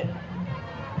appreciate it.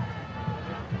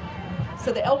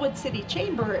 So the Elwood City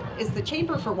Chamber is the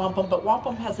chamber for Wampum, but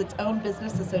Wampum has its own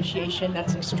business association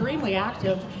that's extremely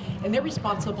active, and they're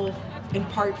responsible in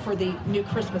part for the new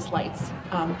Christmas lights.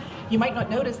 You might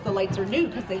not notice the lights are new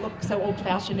because they look so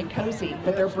old-fashioned and cozy,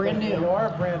 but they're Yes, brand new. They are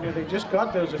brand new. They just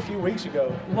got those a few weeks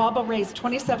ago. WABA raised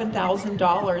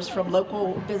 $27,000 from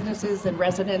local businesses and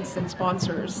residents and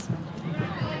sponsors.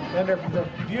 And they're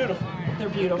beautiful. They're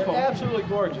beautiful. They're absolutely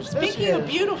gorgeous. Speaking of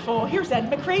beautiful, here's Ed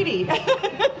McCready.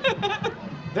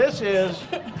 This is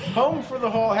Home for the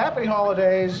Happy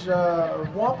Holidays,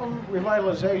 Wampum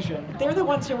Revitalization. They're the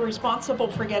ones who were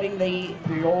responsible for getting the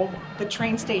old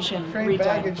train station train redone.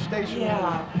 baggage station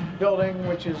Yeah. building,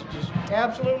 which is just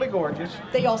absolutely gorgeous.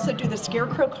 They also do the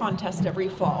Scarecrow contest every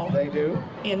fall. They do.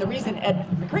 And the reason Ed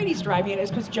McCready's driving it is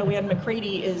because Joanne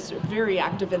McCready is very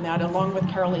active in that, along with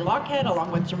Carolee Lockhead,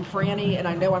 along with Jim Franny, and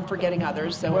I know I'm forgetting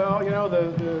others. So Well, you know,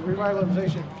 the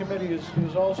Revitalization Committee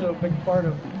is also a big part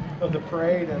of the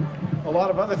parade and a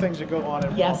lot of other things that go on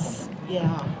in yes, yeah.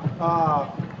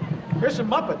 Wampum. Here's some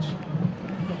Muppets.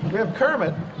 We have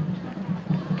Kermit,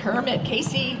 Kermit,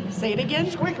 Casey, say it again.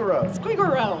 Squeakero,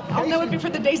 Squeakero. I'll know it before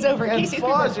the day's over. and Casey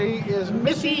Fozzie is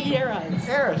Missy Yeras.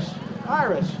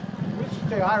 Iris. We used to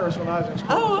say Iris when I was in school.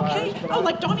 Oh, It was okay. Iris, but Oh, I-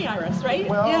 like Donnie Iris, right?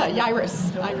 Well, yeah,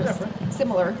 Iris. a little Iris. different.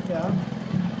 Similar. Yeah.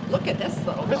 Look at this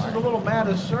little This car. is the little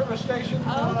Mattis service station.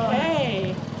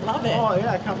 Okay. Love it. Oh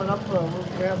yeah, coming up,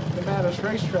 we have the Mattis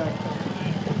racetrack.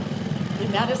 The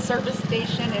Mattis service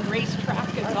station and racetrack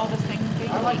is all the same thing.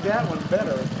 I like that one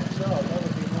better myself. That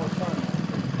would be more fun.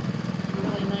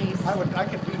 Really nice. I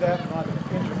could do that and not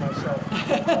injure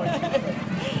myself.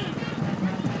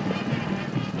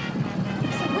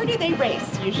 So where do they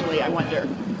race usually, I wonder?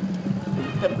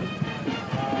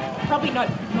 Probably not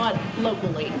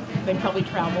locally. They probably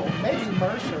travel. Maybe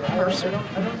Mercer. Mercer.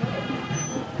 I don't know.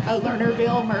 Oh,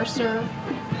 Lernerville, Mercer.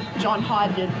 John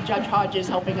Hodges, Judge Hodges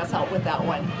helping us out with that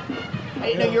one. I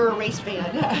didn't know you were a race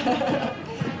fan. A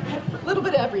little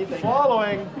bit of everything.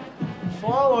 Following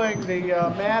the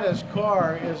Mattis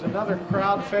car is another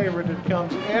crowd favorite that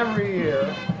comes every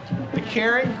year, the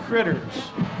Caring Critters.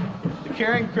 The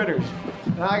Caring Critters.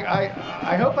 And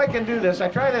I hope I can do this. I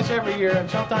try this every year, and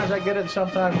sometimes I get it, and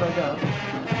sometimes I don't.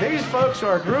 These folks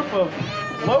are a group of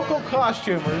local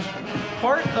costumers,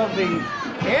 part of the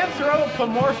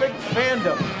anthropomorphic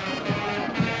fandom,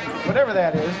 whatever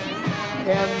that is.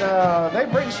 And they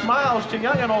bring smiles to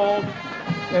young and old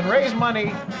and raise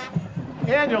money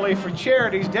annually for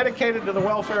charities dedicated to the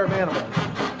welfare of animals.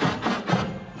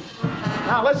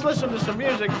 Now let's listen to some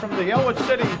music from the Elwood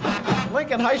City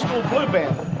Lincoln High School Blue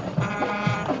Band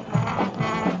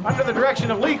under the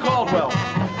direction of Lee Caldwell.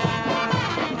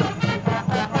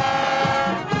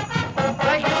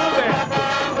 Thank you, Blue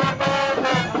Band.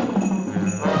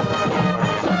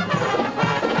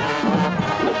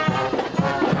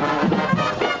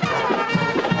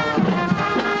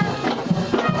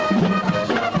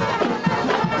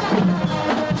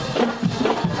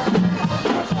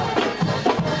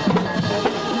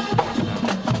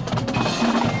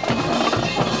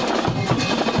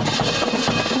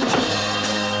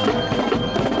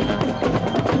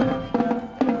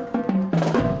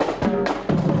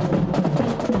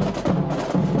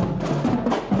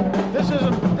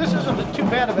 This isn't too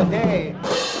bad of a day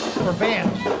for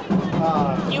bands.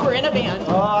 You were in a band.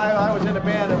 Oh, I was in a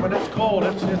band, and when it's cold,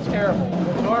 it's terrible.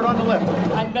 It's hard on the lip.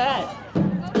 I bet.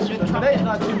 Especially with So today's trumpet.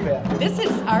 not too bad. This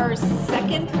is our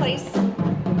second place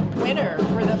winner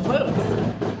for the floats.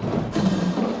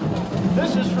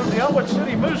 This is from the Elwood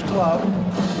City Moose Club,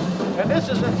 And this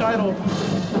is entitled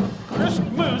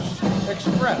Christmas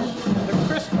Express. The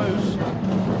Christmas.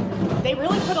 They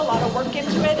really put a lot of work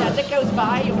into it. As it goes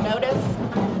by, you'll notice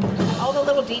all the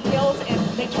little details. And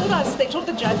they told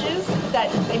the judges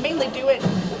that they mainly do it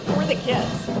for the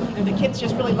kids. You know, the kids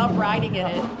just really love riding in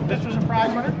it. This was a prize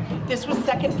winner? This was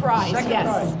second prize, Second yes.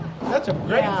 prize. That's a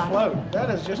great float.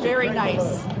 That is just Very a great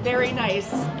nice, float. very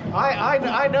nice.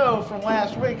 I know from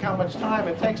last week how much time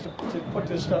it takes to put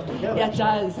this stuff together. Yeah, it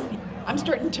does. I'm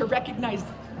starting to recognize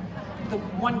the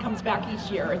one comes back each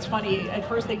year. It's funny. At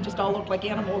first they just all look like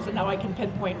animals, and now I can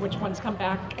pinpoint which ones come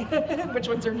back, which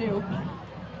ones are new.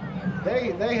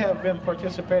 They have been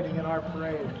participating in our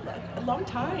parade. A long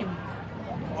time.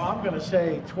 Well, I'm going to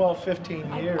say 12,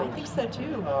 15 years. I think so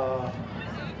too.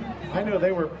 I know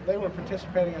they were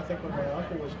participating. I think when my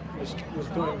uncle was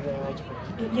doing the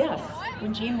announcements. Yes,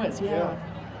 when Gene was, yeah.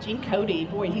 Gene Cody,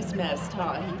 boy, he's missed,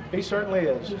 huh? He certainly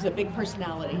is. He was a big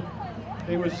personality.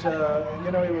 He was, he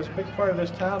was a big part of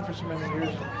this town for so many years,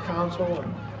 council.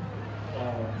 And,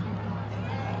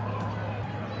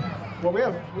 well,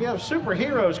 we have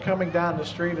superheroes coming down the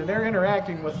street, and they're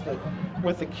interacting with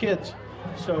the kids,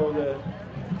 so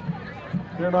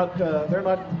they're not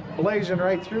blazing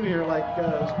right through here like.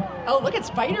 Oh, look at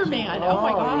Spider-Man! Oh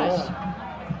my gosh. Yeah.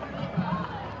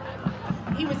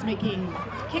 He was making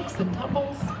kicks and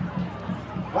tumbles.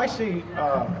 I see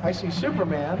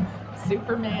Superman.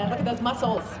 Superman, look at those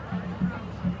muscles.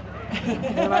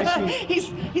 And I see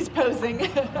he's posing.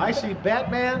 I see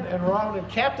Batman and Robin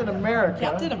and Captain America.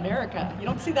 Captain America. You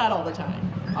don't see that all the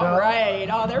time. No. All right.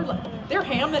 Oh, they're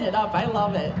hamming it up. I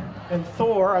love it. And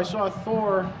Thor. I saw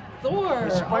Thor. Thor.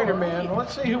 And Spider-Man. Right.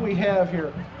 Let's see who we have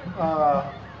here.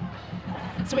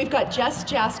 So we've got Jess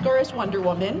Jaskar as Wonder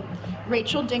Woman,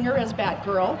 Rachel Dinger as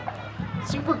Batgirl,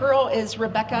 Supergirl is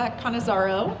Rebecca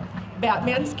Canizaro,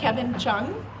 Batman's Kevin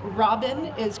Chung, Robin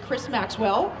is Chris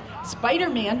Maxwell,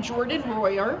 Spider-Man Jordan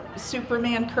Royer,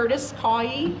 Superman Curtis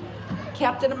Coy,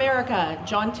 Captain America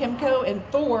John Timko, and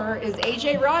Thor is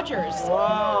AJ Rogers.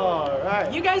 Whoa,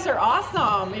 right. You guys are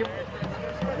awesome. You're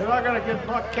not going to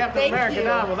knock Captain Thank America you.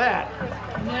 down with that.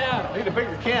 No. Need a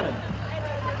bigger cannon.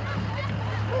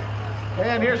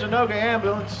 And here's a Noga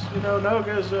ambulance. You know,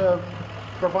 Noga's a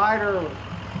provider of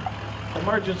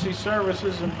emergency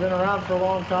services and been around for a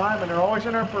long time, and they're always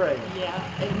in our parade.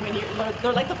 Yeah, and when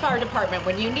they're like the fire department.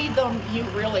 When you need them, you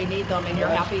really need them, and you're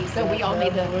That's- happy. So we that's all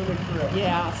need them. absolutely correct.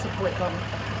 Yeah, support them.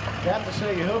 You have to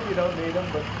say you hope you don't need them,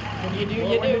 but When you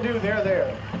do, when you do, they're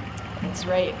there. That's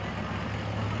right.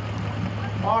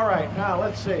 All right, now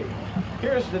let's see.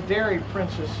 Here's the Dairy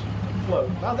Princess float.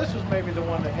 Now this is maybe the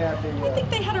one that had I the think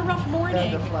they had a rough morning.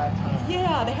 had the flat tire.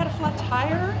 Yeah, they had a flat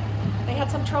tire. They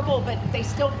had some trouble, but they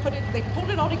still they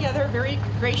pulled it all together very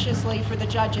graciously for the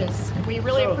judges. We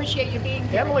really So, appreciate you being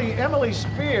here. Emily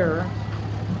Spear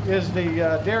is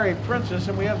the Dairy Princess,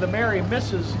 and we have the Mary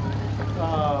Mrs.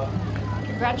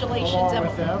 Congratulations, along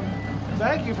with Emily. them.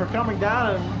 Thank you for coming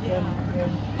down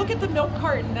and Look at the milk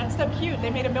carton. That's so cute. They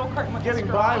made a milk carton with getting a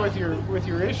straw. by with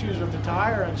your issues with the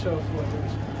tire and so forth.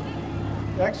 It's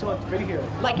excellent to be here.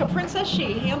 Like a princess,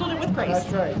 she handled it with grace.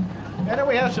 That's right. And then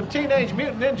we have some Teenage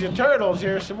Mutant Ninja Turtles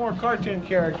here, some more cartoon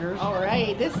characters. All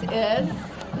right, this is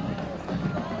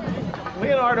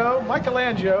Leonardo,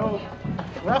 Michelangelo,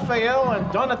 Raphael,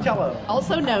 and Donatello.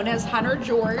 also known as Hunter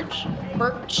George,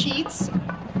 Bert Cheats,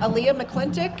 Aaliyah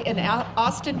McClintock, and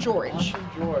Austin George. Austin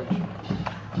George.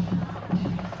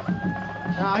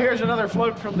 Now here's another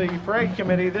float from the parade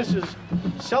committee. This is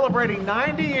celebrating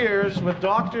 90 years with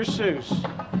Dr. Seuss.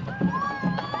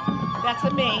 That's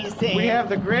amazing. We have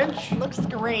the Grinch. Looks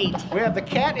great. We have the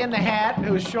Cat in the Hat,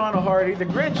 who is Shauna Hardy. The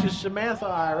Grinch is Samantha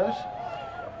Iris.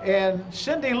 And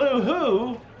Cindy Lou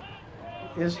Who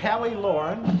is Hallie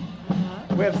Lauren.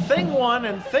 We have Thing 1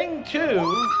 and Thing 2,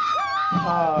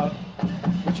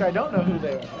 which I don't know who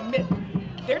they are.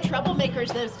 They're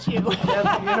troublemakers, those two.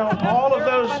 And, you know, all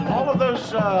of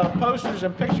those posters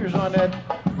and pictures on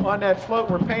that float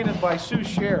were painted by Sue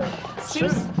Sherry.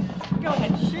 Go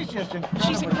ahead. She's just incredible.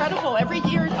 She's incredible. Every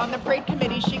year on the parade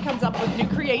committee, she comes up with new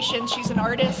creations. She's an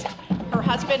artist. Her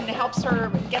husband helps her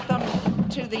get them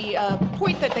to the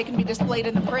point that they can be displayed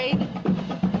in the parade.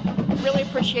 Really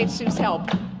appreciate Sue's help.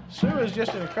 Sue is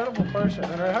just an incredible person,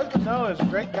 and her husband Noah is a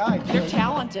great guy too. They're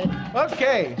talented.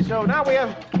 Okay, so now we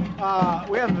have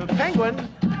the Penguin.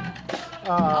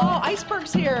 Oh,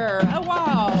 Iceberg's here. Oh,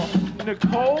 wow.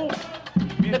 Nicole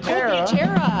Butera.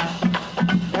 Butera.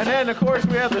 And then, of course,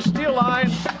 we have the Steel Line,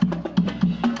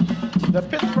 the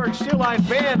Pittsburgh Steel Line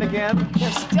Band again. They're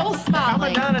still Coming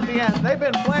smiling. down at the end. They've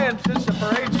been playing since the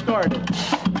parade started.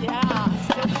 Yeah,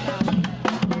 still smiling.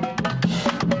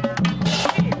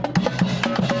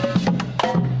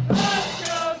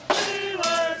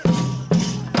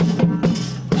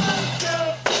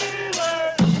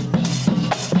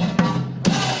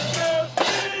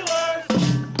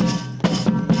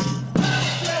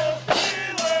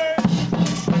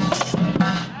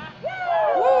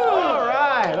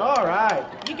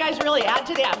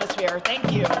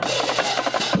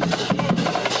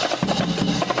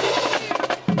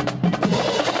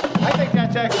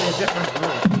 different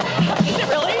rules. Is it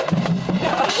really?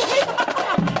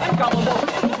 I'm gullible.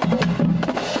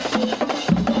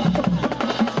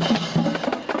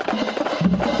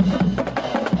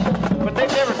 But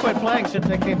they've never quit playing since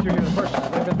they came through here the first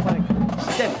time. They've been playing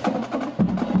steady.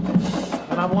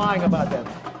 And I'm lying about that.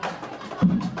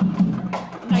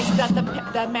 Nice that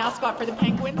the mascot for the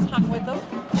Penguins hung with them.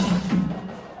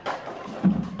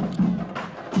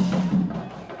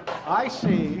 I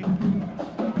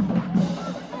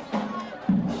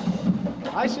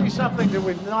see something that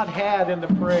we've not had in the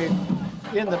parade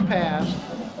in the past.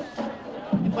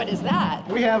 What is that?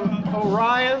 We have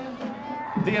Orion,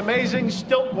 the amazing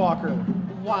stilt walker.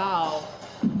 Wow.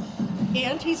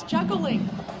 And he's juggling.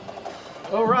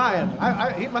 Orion,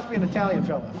 he must be an Italian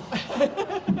fella.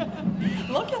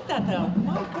 Look at that though.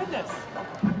 My goodness.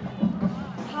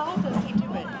 How does he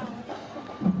do it?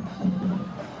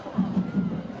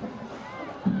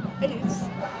 It is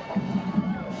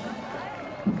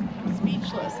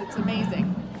speechless. It's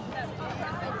amazing.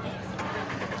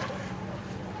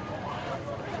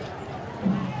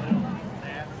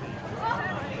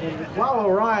 And while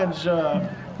Orion's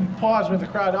paused with the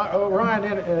crowd, Orion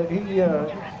he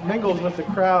mingles with the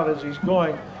crowd as he's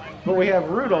going. But we have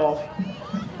Rudolph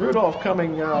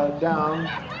coming down,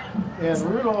 and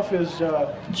Rudolph is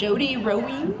Jody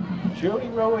Rowing. Jody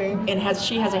Rowing. And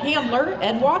she has a handler,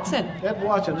 Ed Watson. Ed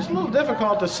Watson. It's a little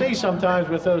difficult to see sometimes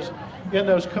with those in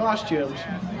those costumes.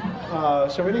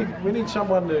 So we need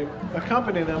someone to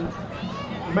accompany them,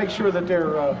 make sure that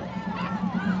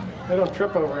they don't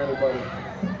trip over anybody.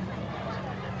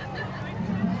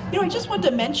 You know, I just wanted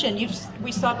to mention,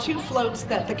 we saw 2 floats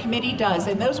that the committee does,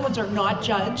 and those ones are not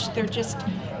judged. They're just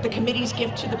the committee's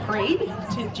gift to the parade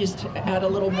to just add a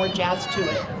little more jazz to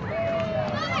it.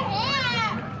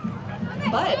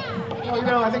 But, Well, you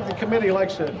know, I think the committee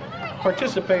likes to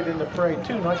participate in the parade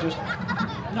too, not just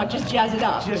jazz it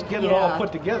up. just get it all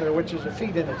put together, which is a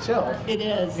feat in itself. It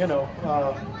is. You know,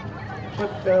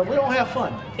 but we all have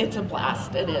fun. It's a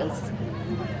blast, it is.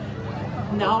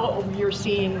 Now you're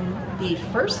seeing the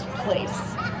first place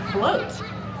float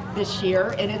this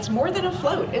year, and it's more than a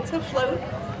float. It's a float,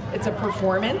 it's a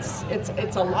performance,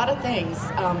 it's a lot of things.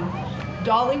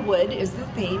 Dollywood is the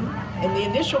theme, and the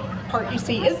initial part you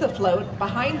see is the float.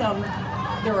 Behind them,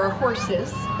 there are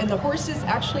horses, and the horses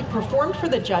actually performed for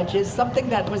the judges, something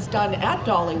that was done at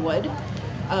Dollywood.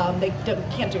 They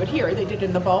can't do it here, they did it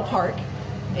in the ballpark.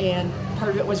 And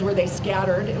part of it was where they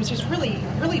scattered. It was just really,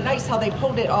 really nice how they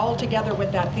pulled it all together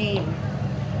with that theme.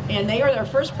 And they are their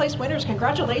first place winners.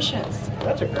 Congratulations.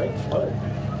 That's a great float.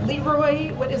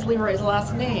 Leroy, what is Leroy's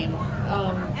last name?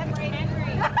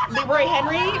 Leroy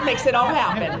Henry makes it all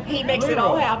happen. He makes it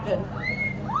all happen.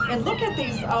 And look at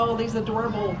these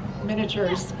adorable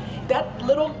miniatures. That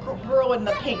little girl in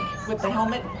the pink with the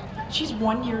helmet, she's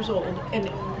 1 year old. And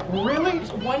Really?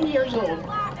 1 year old.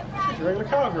 She's a regular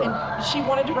cowgirl. And she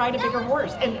wanted to ride a bigger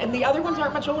horse. And the other ones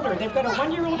aren't much older. They've got a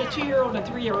 1 year old, a 2 year old, and a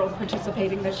 3 year old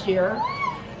participating this year.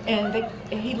 And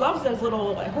he loves those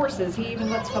little horses. He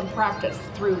even lets them practice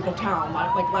through the town,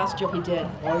 like last year he did.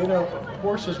 Well, you know,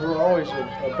 horses were always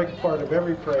a big part of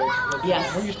every parade.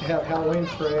 Yes. We used to have Halloween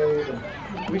parade, and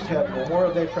we used to have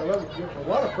Memorial Day parade. A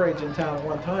lot of parades in town at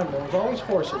one time. There was always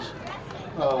horses.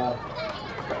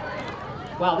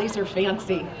 Wow, these are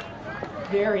fancy.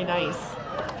 Very nice.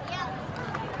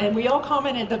 And we all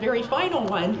commented the very final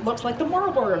one looks like the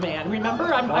Marlboro Man.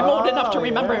 Remember? I'm old enough to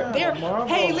remember. Yeah, There. Marlboro.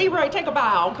 Hey, Leroy, take a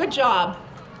bow. Good job.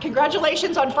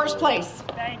 Congratulations on first place.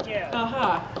 Thank you.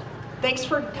 Thanks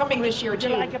for coming this year, Would too.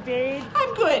 you like a bead?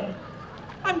 I'm good.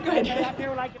 I'm good. Get up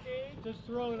here like a bead? Just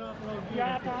throw it up a little bit. You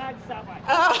have to hug someone.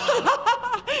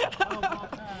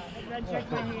 Then shake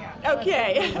my hand.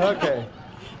 Okay. Okay.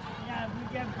 Yeah,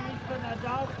 we get beads for the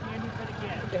adults, candy for the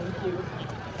kids. Thank you.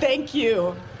 Thank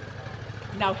you.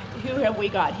 Now, who have we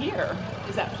got here?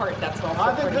 Is that part that's also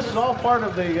I think this is all part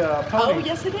of the pony. Oh,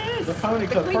 yes, it is. The pony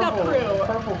The club. cleanup crew.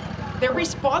 Purple They're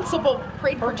responsible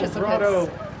parade participants. Grotto,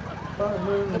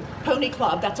 moon, Pony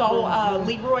Club. That's all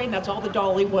Leroy, and that's all the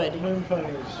Dollywood. moon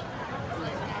ponies.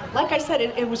 Like I said,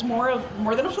 it was more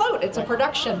than a float. It's a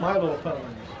production. My Little Ponies.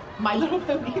 My Little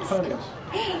Ponies. Ponies.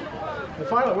 The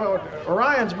final, well,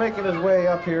 Orion's making his way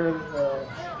up here.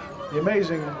 The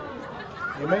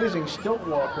amazing stilt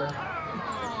walker.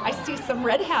 I see some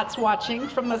red hats watching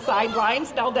from the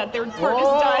sidelines now that their part is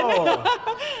done.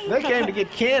 They came to get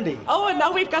candy. Oh, and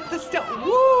now we've got the stilt.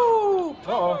 Woo!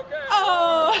 Uh-oh.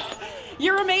 Oh,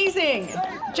 you're amazing.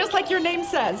 Just like your name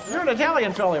says. You're an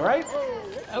Italian fella, right?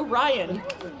 Oh, Ryan.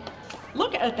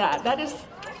 Look at that. That is.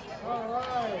 All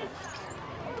right.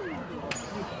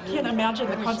 can't imagine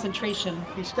the concentration.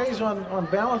 He stays on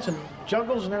balance and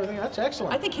juggles and everything. That's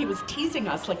excellent. I think he was teasing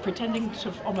us, like pretending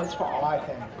to almost fall. I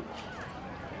think.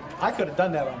 I could have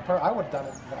done that on purpose. I would have done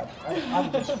it. I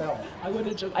would just fell.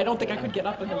 I don't think I could get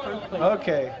up in the first place.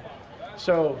 Okay,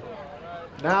 so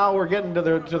now we're getting to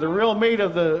the real meat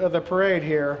of the parade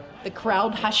here. The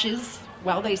crowd hushes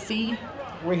while they see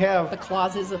We have the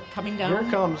Clauses coming down.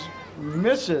 here comes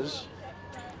Mrs.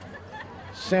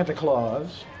 Santa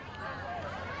Claus,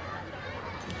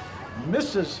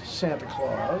 Mrs. Santa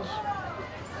Claus.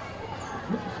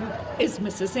 Is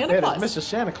Mrs. Santa It Claus. is Mrs.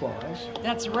 Santa Claus,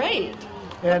 That's right.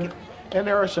 and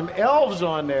there are some elves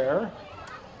on there.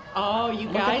 Oh, you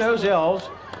Look guys. at those elves.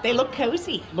 They look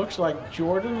cozy. Looks like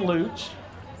Jordan Lutz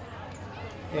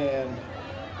and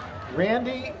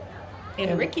Randy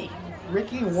And Ricky.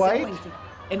 Ricky White, Siblings.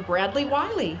 And Bradley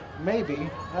Wiley. maybe.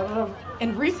 I don't know.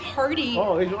 And Ruth Hardy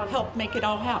Oh, he's on- helped make it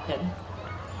all happen.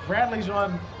 Bradley's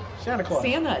on Santa Claus.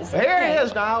 Santa's. Here Okay. he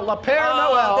is now, La Père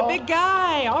Oh, Noel. the big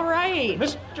guy. All right.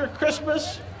 Mr.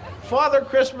 Christmas, Father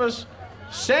Christmas,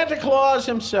 Santa Claus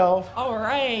himself. All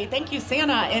right. Thank you,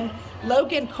 Santa. And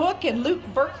Logan Cook and Luke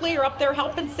Berkeley are up there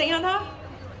helping Santa.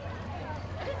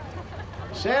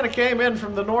 Santa came in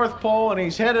from the North Pole and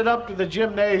he's headed up to the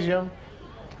gymnasium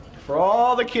for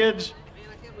all the kids.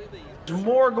 There's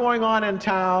more going on in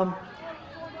town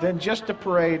than just a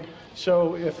parade.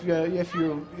 So if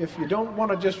you don't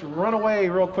want to just run away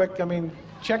real quick, I mean,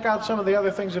 check out some of the other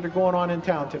things that are going on in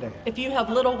town today. If you have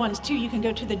little ones too, you can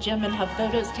go to the gym and have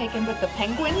photos taken with the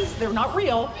penguins. They're not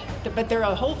real, but they're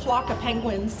a whole flock of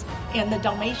penguins and the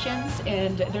Dalmatians,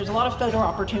 and there's a lot of photo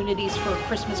opportunities for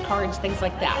Christmas cards, things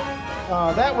like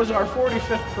that. That was our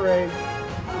 45th parade.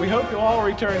 We hope you'll all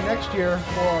return next year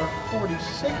for our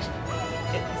 46th.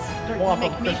 It's starting to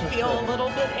Wampum make me Christmas feel parade. a little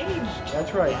bit aged.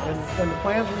 That's right. Yes. And the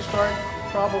plans will start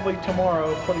probably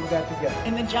tomorrow putting that together.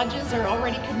 And the judges are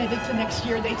already committed to next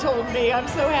year, they told me. I'm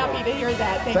so happy to hear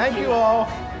that. Thank you all,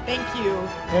 Thank you.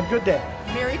 and good day.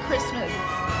 Merry Christmas.